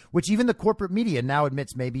 which even the corporate media now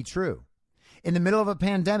admits may be true. In the middle of a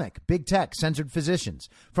pandemic, big tech censored physicians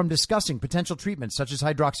from discussing potential treatments such as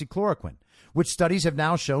hydroxychloroquine, which studies have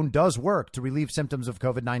now shown does work to relieve symptoms of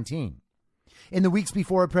COVID-19. In the weeks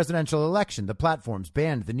before a presidential election, the platforms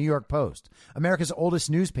banned the New York Post, America's oldest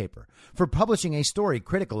newspaper, for publishing a story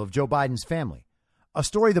critical of Joe Biden's family, a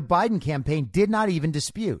story the Biden campaign did not even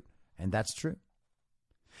dispute. And that's true.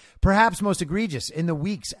 Perhaps most egregious, in the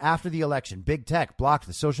weeks after the election, big tech blocked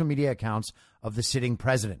the social media accounts of the sitting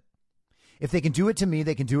president. If they can do it to me,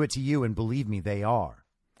 they can do it to you, and believe me, they are.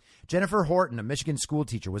 Jennifer Horton, a Michigan school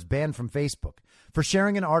teacher, was banned from Facebook for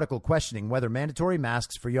sharing an article questioning whether mandatory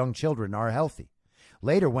masks for young children are healthy.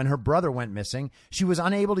 Later, when her brother went missing, she was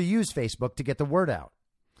unable to use Facebook to get the word out.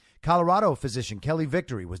 Colorado physician Kelly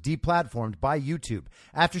Victory was deplatformed by YouTube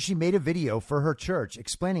after she made a video for her church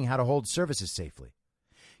explaining how to hold services safely.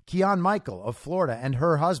 Keon Michael of Florida and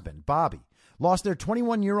her husband, Bobby, lost their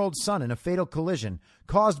 21-year-old son in a fatal collision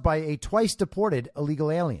caused by a twice-deported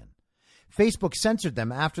illegal alien. Facebook censored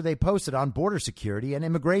them after they posted on border security and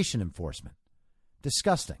immigration enforcement.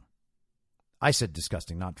 Disgusting. I said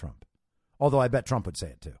disgusting, not Trump. Although I bet Trump would say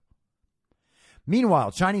it too.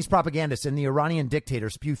 Meanwhile, Chinese propagandists and the Iranian dictator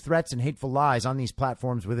spew threats and hateful lies on these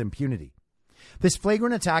platforms with impunity. This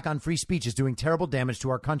flagrant attack on free speech is doing terrible damage to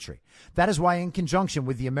our country. That is why, in conjunction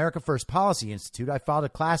with the America First Policy Institute, I filed a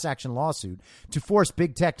class action lawsuit to force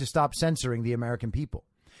big tech to stop censoring the American people.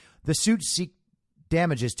 The suits seek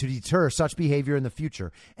damages to deter such behavior in the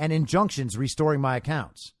future and injunctions restoring my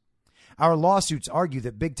accounts. Our lawsuits argue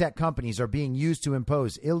that big tech companies are being used to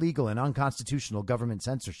impose illegal and unconstitutional government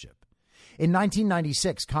censorship. In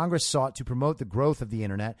 1996, Congress sought to promote the growth of the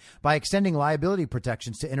Internet by extending liability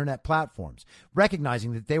protections to Internet platforms,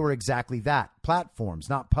 recognizing that they were exactly that, platforms,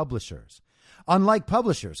 not publishers. Unlike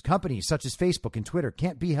publishers, companies such as Facebook and Twitter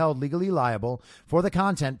can't be held legally liable for the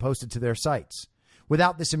content posted to their sites.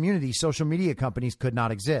 Without this immunity, social media companies could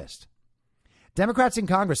not exist. Democrats in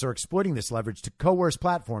Congress are exploiting this leverage to coerce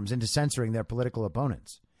platforms into censoring their political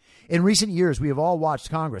opponents. In recent years, we have all watched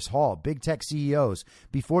Congress haul big tech CEOs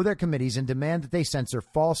before their committees and demand that they censor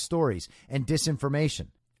false stories and disinformation.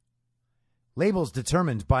 Labels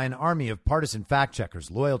determined by an army of partisan fact-checkers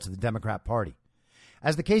loyal to the Democrat Party.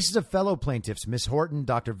 As the cases of fellow plaintiffs, Ms. Horton,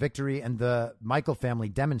 Dr. Victory, and the Michael family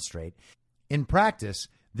demonstrate, in practice,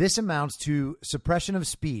 this amounts to suppression of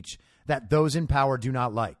speech that those in power do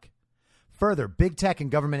not like. Further, big tech and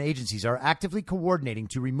government agencies are actively coordinating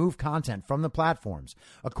to remove content from the platforms,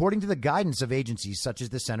 according to the guidance of agencies such as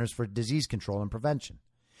the Centers for Disease Control and Prevention.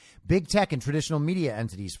 Big tech and traditional media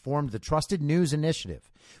entities formed the Trusted News Initiative,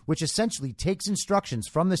 which essentially takes instructions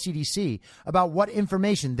from the CDC about what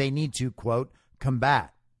information they need to, quote,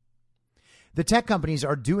 combat. The tech companies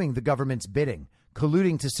are doing the government's bidding,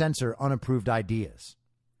 colluding to censor unapproved ideas.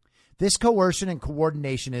 This coercion and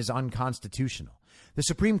coordination is unconstitutional. The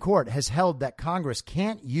Supreme Court has held that Congress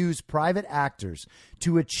can't use private actors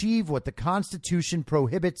to achieve what the Constitution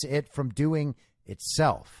prohibits it from doing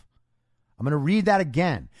itself. I'm going to read that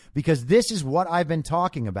again because this is what I've been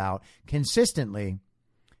talking about consistently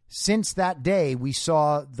since that day we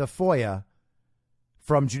saw the FOIA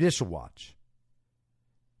from Judicial Watch.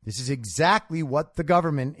 This is exactly what the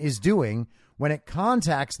government is doing when it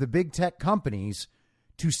contacts the big tech companies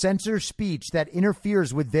to censor speech that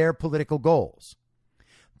interferes with their political goals.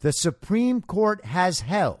 The Supreme Court has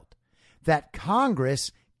held that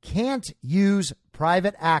Congress can't use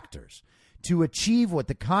private actors to achieve what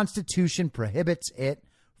the Constitution prohibits it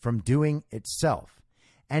from doing itself.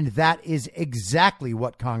 And that is exactly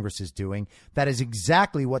what Congress is doing. That is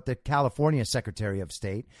exactly what the California Secretary of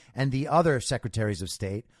State and the other secretaries of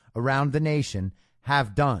state around the nation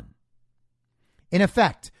have done. In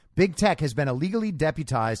effect, big tech has been illegally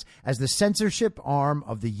deputized as the censorship arm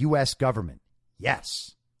of the U.S. government.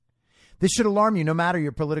 Yes. This should alarm you no matter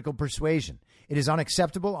your political persuasion. It is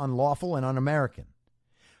unacceptable, unlawful, and un-American.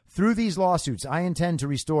 Through these lawsuits, I intend to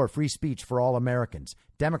restore free speech for all Americans,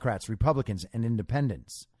 Democrats, Republicans, and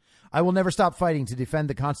independents. I will never stop fighting to defend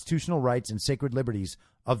the constitutional rights and sacred liberties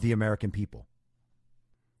of the American people.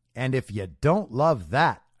 And if you don't love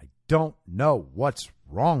that, I don't know what's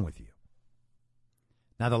wrong with you.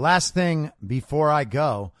 Now, the last thing before I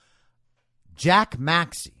go, Jack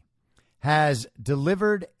Maxey has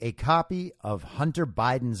delivered a copy of Hunter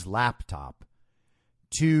Biden's laptop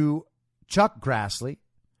to Chuck Grassley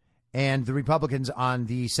and the Republicans on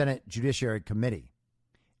the Senate Judiciary Committee.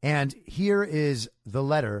 And here is the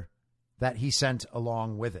letter that he sent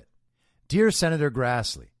along with it. Dear Senator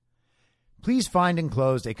Grassley, please find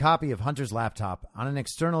enclosed a copy of Hunter's laptop on an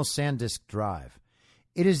external SanDisk drive.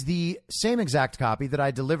 It is the same exact copy that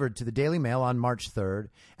I delivered to the Daily Mail on March 3rd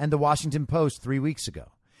and the Washington Post 3 weeks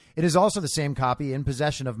ago. It is also the same copy in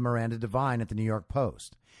possession of Miranda Devine at the New York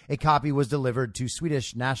Post. A copy was delivered to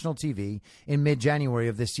Swedish national TV in mid-January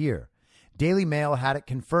of this year. Daily Mail had it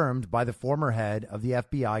confirmed by the former head of the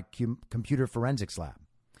FBI Computer Forensics Lab.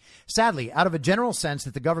 Sadly, out of a general sense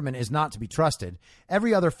that the government is not to be trusted,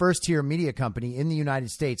 every other first-tier media company in the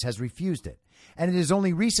United States has refused it. And it is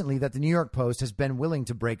only recently that the New York Post has been willing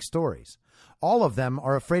to break stories. All of them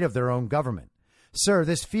are afraid of their own government. Sir,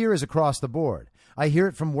 this fear is across the board. I hear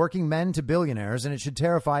it from working men to billionaires, and it should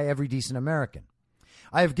terrify every decent American.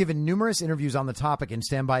 I have given numerous interviews on the topic and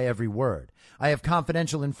stand by every word. I have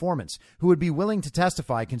confidential informants who would be willing to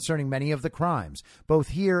testify concerning many of the crimes, both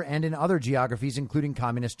here and in other geographies, including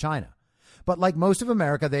communist China. But like most of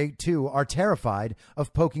America, they, too, are terrified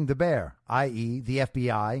of poking the bear, i.e. the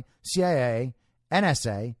FBI, CIA,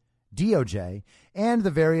 NSA, DOJ, and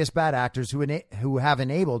the various bad actors who have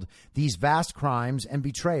enabled these vast crimes and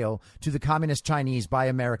betrayal to the communist Chinese by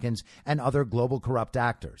Americans and other global corrupt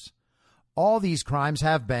actors. All these crimes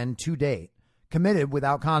have been, to date, committed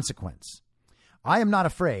without consequence. I am not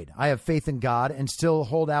afraid. I have faith in God and still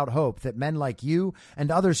hold out hope that men like you and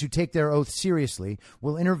others who take their oath seriously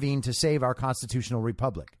will intervene to save our constitutional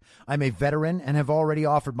republic. I'm a veteran and have already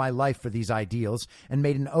offered my life for these ideals and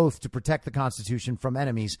made an oath to protect the Constitution from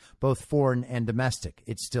enemies, both foreign and domestic.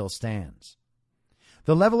 It still stands.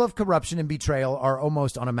 The level of corruption and betrayal are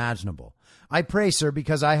almost unimaginable. I pray, sir,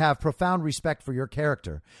 because I have profound respect for your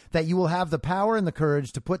character, that you will have the power and the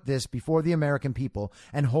courage to put this before the American people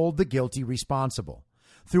and hold the guilty responsible.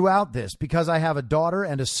 Throughout this, because I have a daughter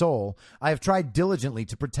and a soul, I have tried diligently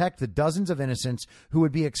to protect the dozens of innocents who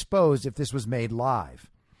would be exposed if this was made live.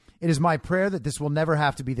 It is my prayer that this will never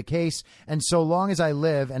have to be the case, and so long as I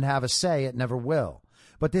live and have a say, it never will.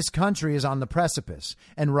 But this country is on the precipice,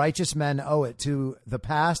 and righteous men owe it to the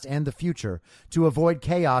past and the future to avoid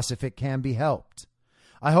chaos if it can be helped.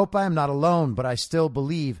 I hope I am not alone, but I still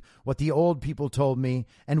believe what the old people told me,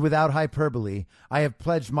 and without hyperbole, I have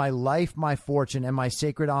pledged my life, my fortune, and my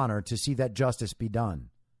sacred honor to see that justice be done.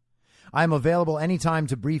 I am available anytime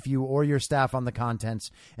to brief you or your staff on the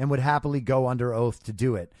contents and would happily go under oath to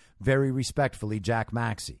do it. Very respectfully, Jack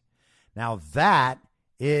Maxey. Now that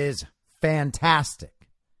is fantastic.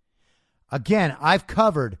 Again, I've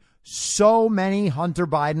covered so many Hunter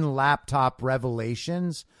Biden laptop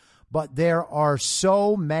revelations, but there are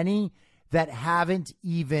so many that haven't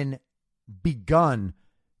even begun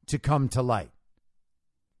to come to light.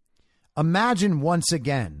 Imagine once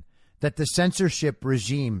again that the censorship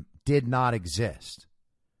regime did not exist.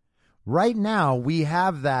 Right now, we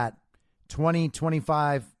have that 20,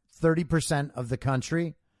 25, 30% of the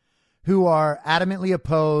country who are adamantly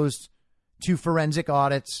opposed to forensic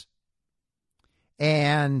audits,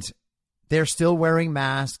 and they're still wearing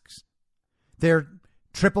masks. They're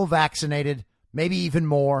triple vaccinated, maybe even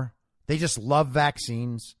more. They just love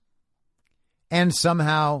vaccines. And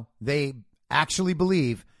somehow they actually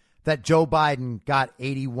believe that Joe Biden got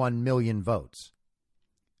 81 million votes.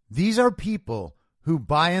 These are people who,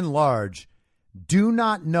 by and large, do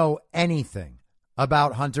not know anything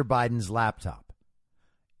about Hunter Biden's laptop,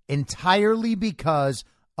 entirely because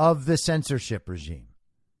of the censorship regime.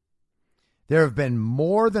 There have been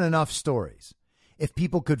more than enough stories. If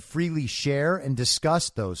people could freely share and discuss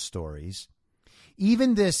those stories,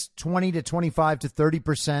 even this 20 to 25 to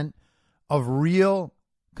 30% of real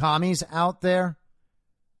commies out there,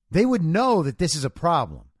 they would know that this is a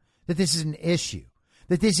problem. that this is an issue,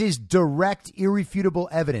 that this is direct, irrefutable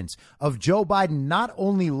evidence of Joe Biden not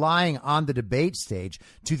only lying on the debate stage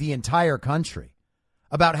to the entire country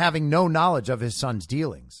about having no knowledge of his son's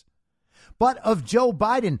dealings, but of Joe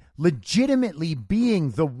Biden legitimately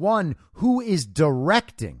being the one who is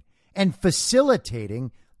directing and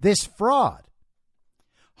facilitating this fraud.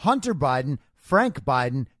 Hunter Biden, Frank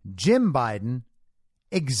Biden, Jim Biden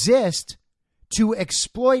exist to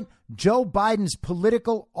exploit Joe Biden's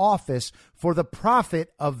political office for the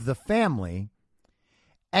profit of the family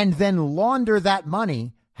and then launder that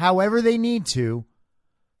money however they need to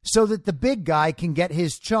so that the big guy can get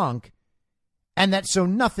his chunk and that so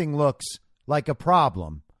nothing looks like a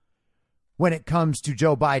problem when it comes to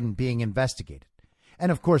Joe Biden being investigated.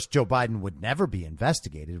 And of course, Joe Biden would never be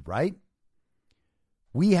investigated, right?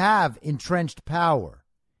 We have entrenched power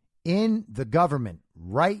in the government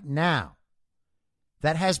right now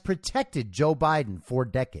that has protected Joe Biden for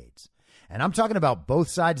decades. And I'm talking about both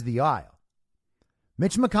sides of the aisle.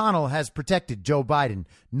 Mitch McConnell has protected Joe Biden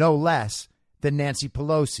no less than Nancy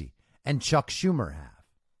Pelosi and Chuck Schumer have.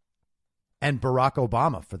 And Barack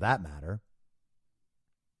Obama, for that matter.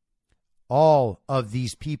 All of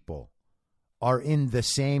these people are in the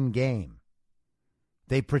same game.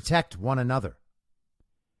 They protect one another.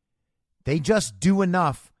 They just do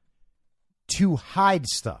enough to hide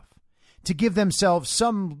stuff, to give themselves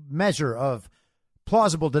some measure of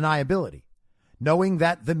plausible deniability, knowing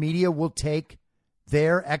that the media will take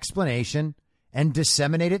their explanation and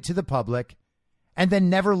disseminate it to the public and then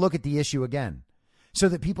never look at the issue again, so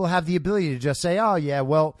that people have the ability to just say, oh, yeah,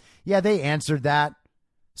 well, yeah, they answered that.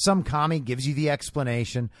 Some commie gives you the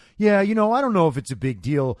explanation. Yeah, I don't know if it's a big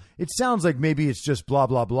deal. It sounds like maybe it's just blah,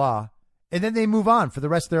 blah, blah. And then they move on for the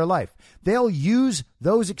rest of their life. They'll use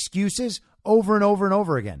those excuses over and over and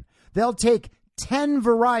over again. They'll take 10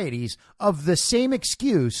 varieties of the same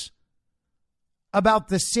excuse about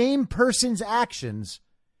the same person's actions,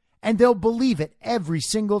 and they'll believe it every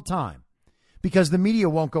single time because the media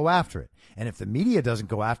won't go after it. And if the media doesn't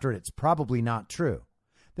go after it, it's probably not true.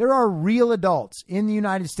 There are real adults in the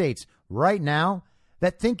United States right now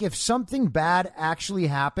that think if something bad actually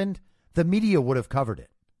happened, the media would have covered it.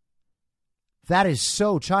 That is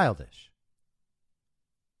so childish.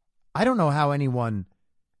 I don't know how anyone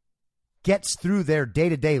gets through their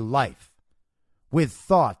day-to-day life with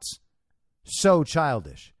thoughts so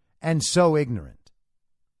childish and so ignorant.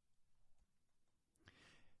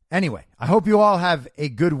 Anyway, I hope you all have a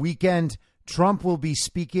good weekend. Trump will be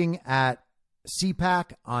speaking at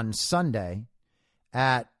CPAC on Sunday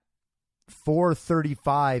at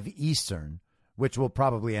 4:35 Eastern, which will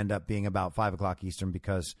probably end up being about 5 o'clock Eastern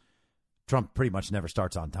because Trump pretty much never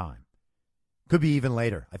starts on time. Could be even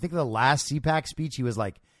later. I think the last CPAC speech, he was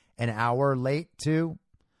like an hour late too.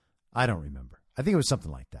 I don't remember. I think it was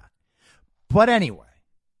something like that. But anyway,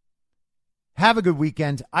 have a good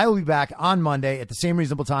weekend. I will be back on Monday at the same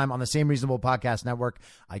reasonable time on the same reasonable podcast network.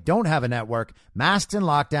 I don't have a network. Masks and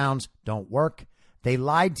lockdowns don't work. They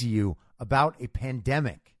lied to you about a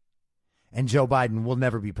pandemic. And Joe Biden will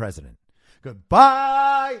never be president.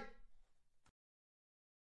 Goodbye.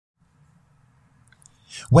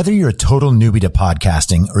 Whether you're a total newbie to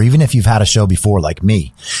podcasting or even if you've had a show before like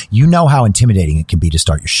me, you know how intimidating it can be to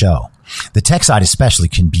start your show. The tech side especially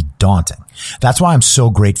can be daunting. That's why I'm so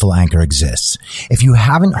grateful Anchor exists. If you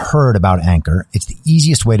haven't heard about Anchor, it's the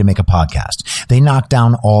easiest way to make a podcast. They knock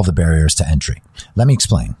down all the barriers to entry. Let me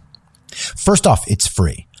explain. First off, it's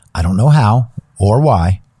free. I don't know how or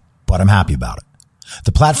why, but I'm happy about it.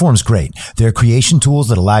 The platform's great. There are creation tools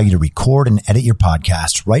that allow you to record and edit your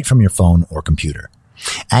podcast right from your phone or computer.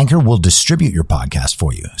 Anchor will distribute your podcast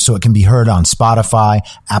for you so it can be heard on Spotify,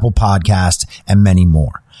 Apple Podcasts, and many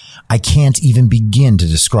more. I can't even begin to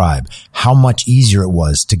describe how much easier it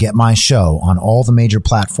was to get my show on all the major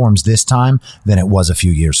platforms this time than it was a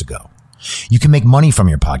few years ago. You can make money from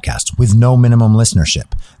your podcast with no minimum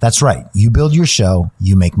listenership. That's right. You build your show,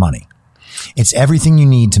 you make money. It's everything you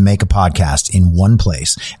need to make a podcast in one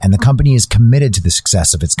place, and the company is committed to the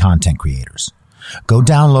success of its content creators. Go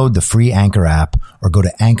download the free Anchor app or go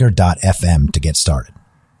to anchor.fm to get started.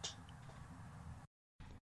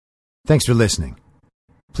 Thanks for listening.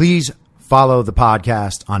 Please follow the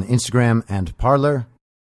podcast on Instagram and Parler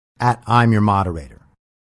at I'm Your Moderator.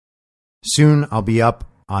 Soon I'll be up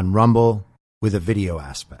on Rumble with a video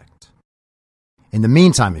aspect. In the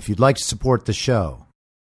meantime, if you'd like to support the show,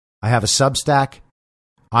 I have a Substack,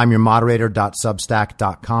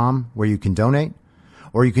 imyourmoderator.substack.com, where you can donate.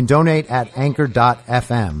 Or you can donate at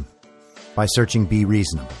anchor.fm by searching Be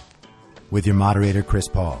Reasonable with your moderator, Chris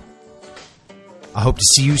Paul. I hope to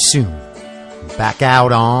see you soon. Back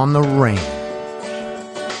out on the range.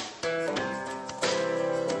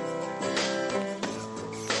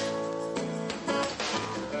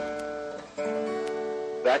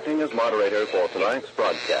 acting as moderator for tonight's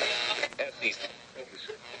broadcast.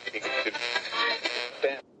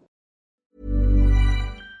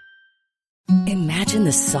 Imagine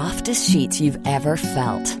the softest sheets you've ever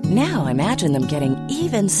felt. Now imagine them getting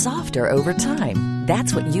even softer over time.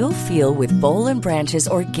 That's what you'll feel with Boll & Branch's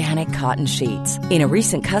organic cotton sheets. In a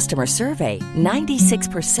recent customer survey,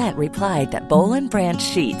 96% replied that Boll & Branch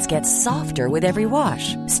sheets get softer with every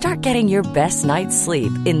wash. Start getting your best night's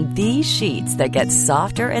sleep in these sheets that get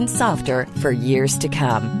softer and softer for years to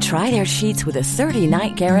come. Try their sheets with a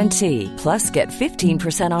 30-night guarantee. Plus, get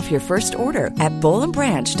 15% off your first order at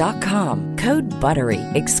BollandBranch.com. Code BUTTERY.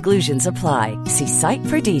 Exclusions apply. See site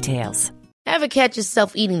for details. Ever catch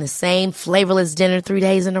yourself eating the same flavorless dinner 3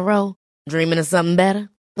 days in a row? Dreaming of something better?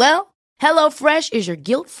 Well, HelloFresh is your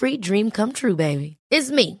guilt-free dream come true, baby. It's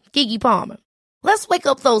me, Keke Palmer. Let's wake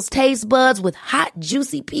up those taste buds with hot,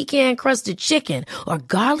 juicy pecan-crusted chicken or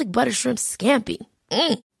garlic butter shrimp scampi.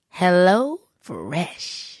 Hello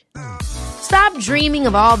Fresh. Stop dreaming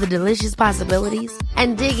of all the delicious possibilities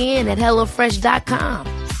and dig in at HelloFresh.com.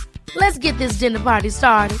 Let's get this dinner party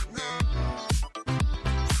started.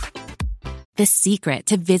 The secret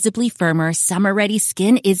to visibly firmer, summer-ready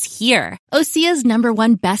skin is here. Osea's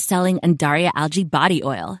 #1 best-selling Undaria Algae Body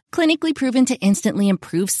Oil. Clinically proven to instantly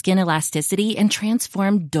improve skin elasticity and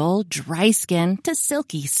transform dull, dry skin to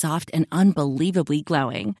silky, soft, and unbelievably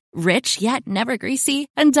glowing. Rich yet never greasy,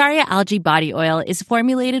 Undaria Algae Body Oil is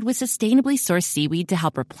formulated with sustainably sourced seaweed to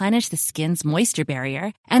help replenish the skin's moisture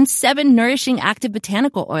barrier and 7 nourishing active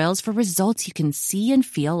botanical oils for results you can see and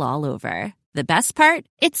feel all over. The best part?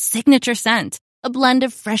 Its signature scent. A blend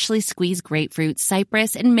of freshly squeezed grapefruit,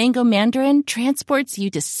 cypress, and mango mandarin transports you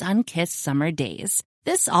to sun-kissed summer days.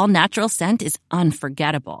 This all-natural scent is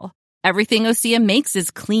unforgettable. Everything Osea makes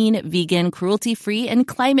is clean, vegan, cruelty-free, and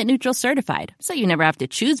climate-neutral certified, so you never have to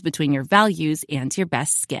choose between your values and your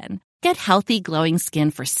best skin. Get healthy, glowing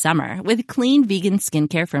skin for summer with clean, vegan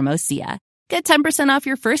skincare from Osea. Get 10% off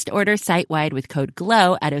your first order site-wide with code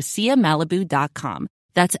GLOW at OseaMalibu.com.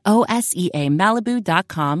 That's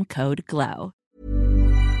OSEAMalibu.com, code GLOW.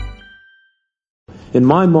 In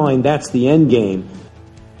my mind, that's the end game.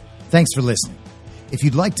 Thanks for listening. If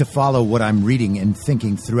you'd like to follow what I'm reading and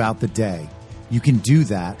thinking throughout the day, you can do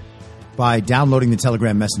that by downloading the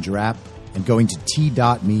Telegram Messenger app and going to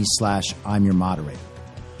t.me/I'm your moderator.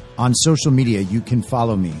 On social media, you can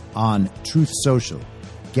follow me on Truth Social,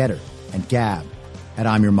 Getter, and Gab at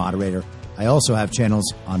I'm your moderator. I also have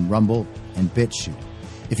channels on Rumble and BitChute.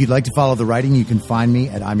 If you'd like to follow the writing, you can find me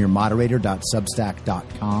at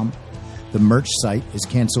imyourmoderator.substack.com. The merch site is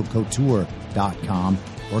cancelcouture.com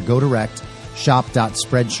or go direct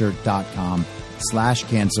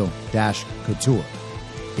shop.spreadshirt.com/cancel-couture.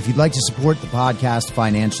 If you'd like to support the podcast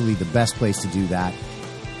financially, the best place to do that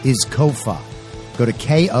is Ko-Fi. Go to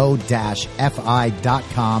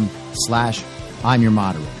ko-fi.com/I'm your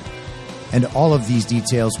moderator. And all of these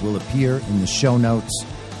details will appear in the show notes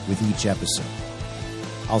with each episode.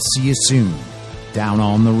 I'll see you soon down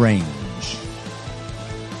on the range.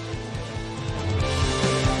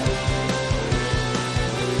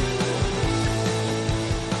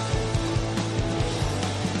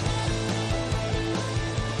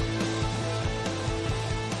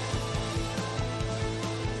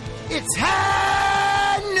 It's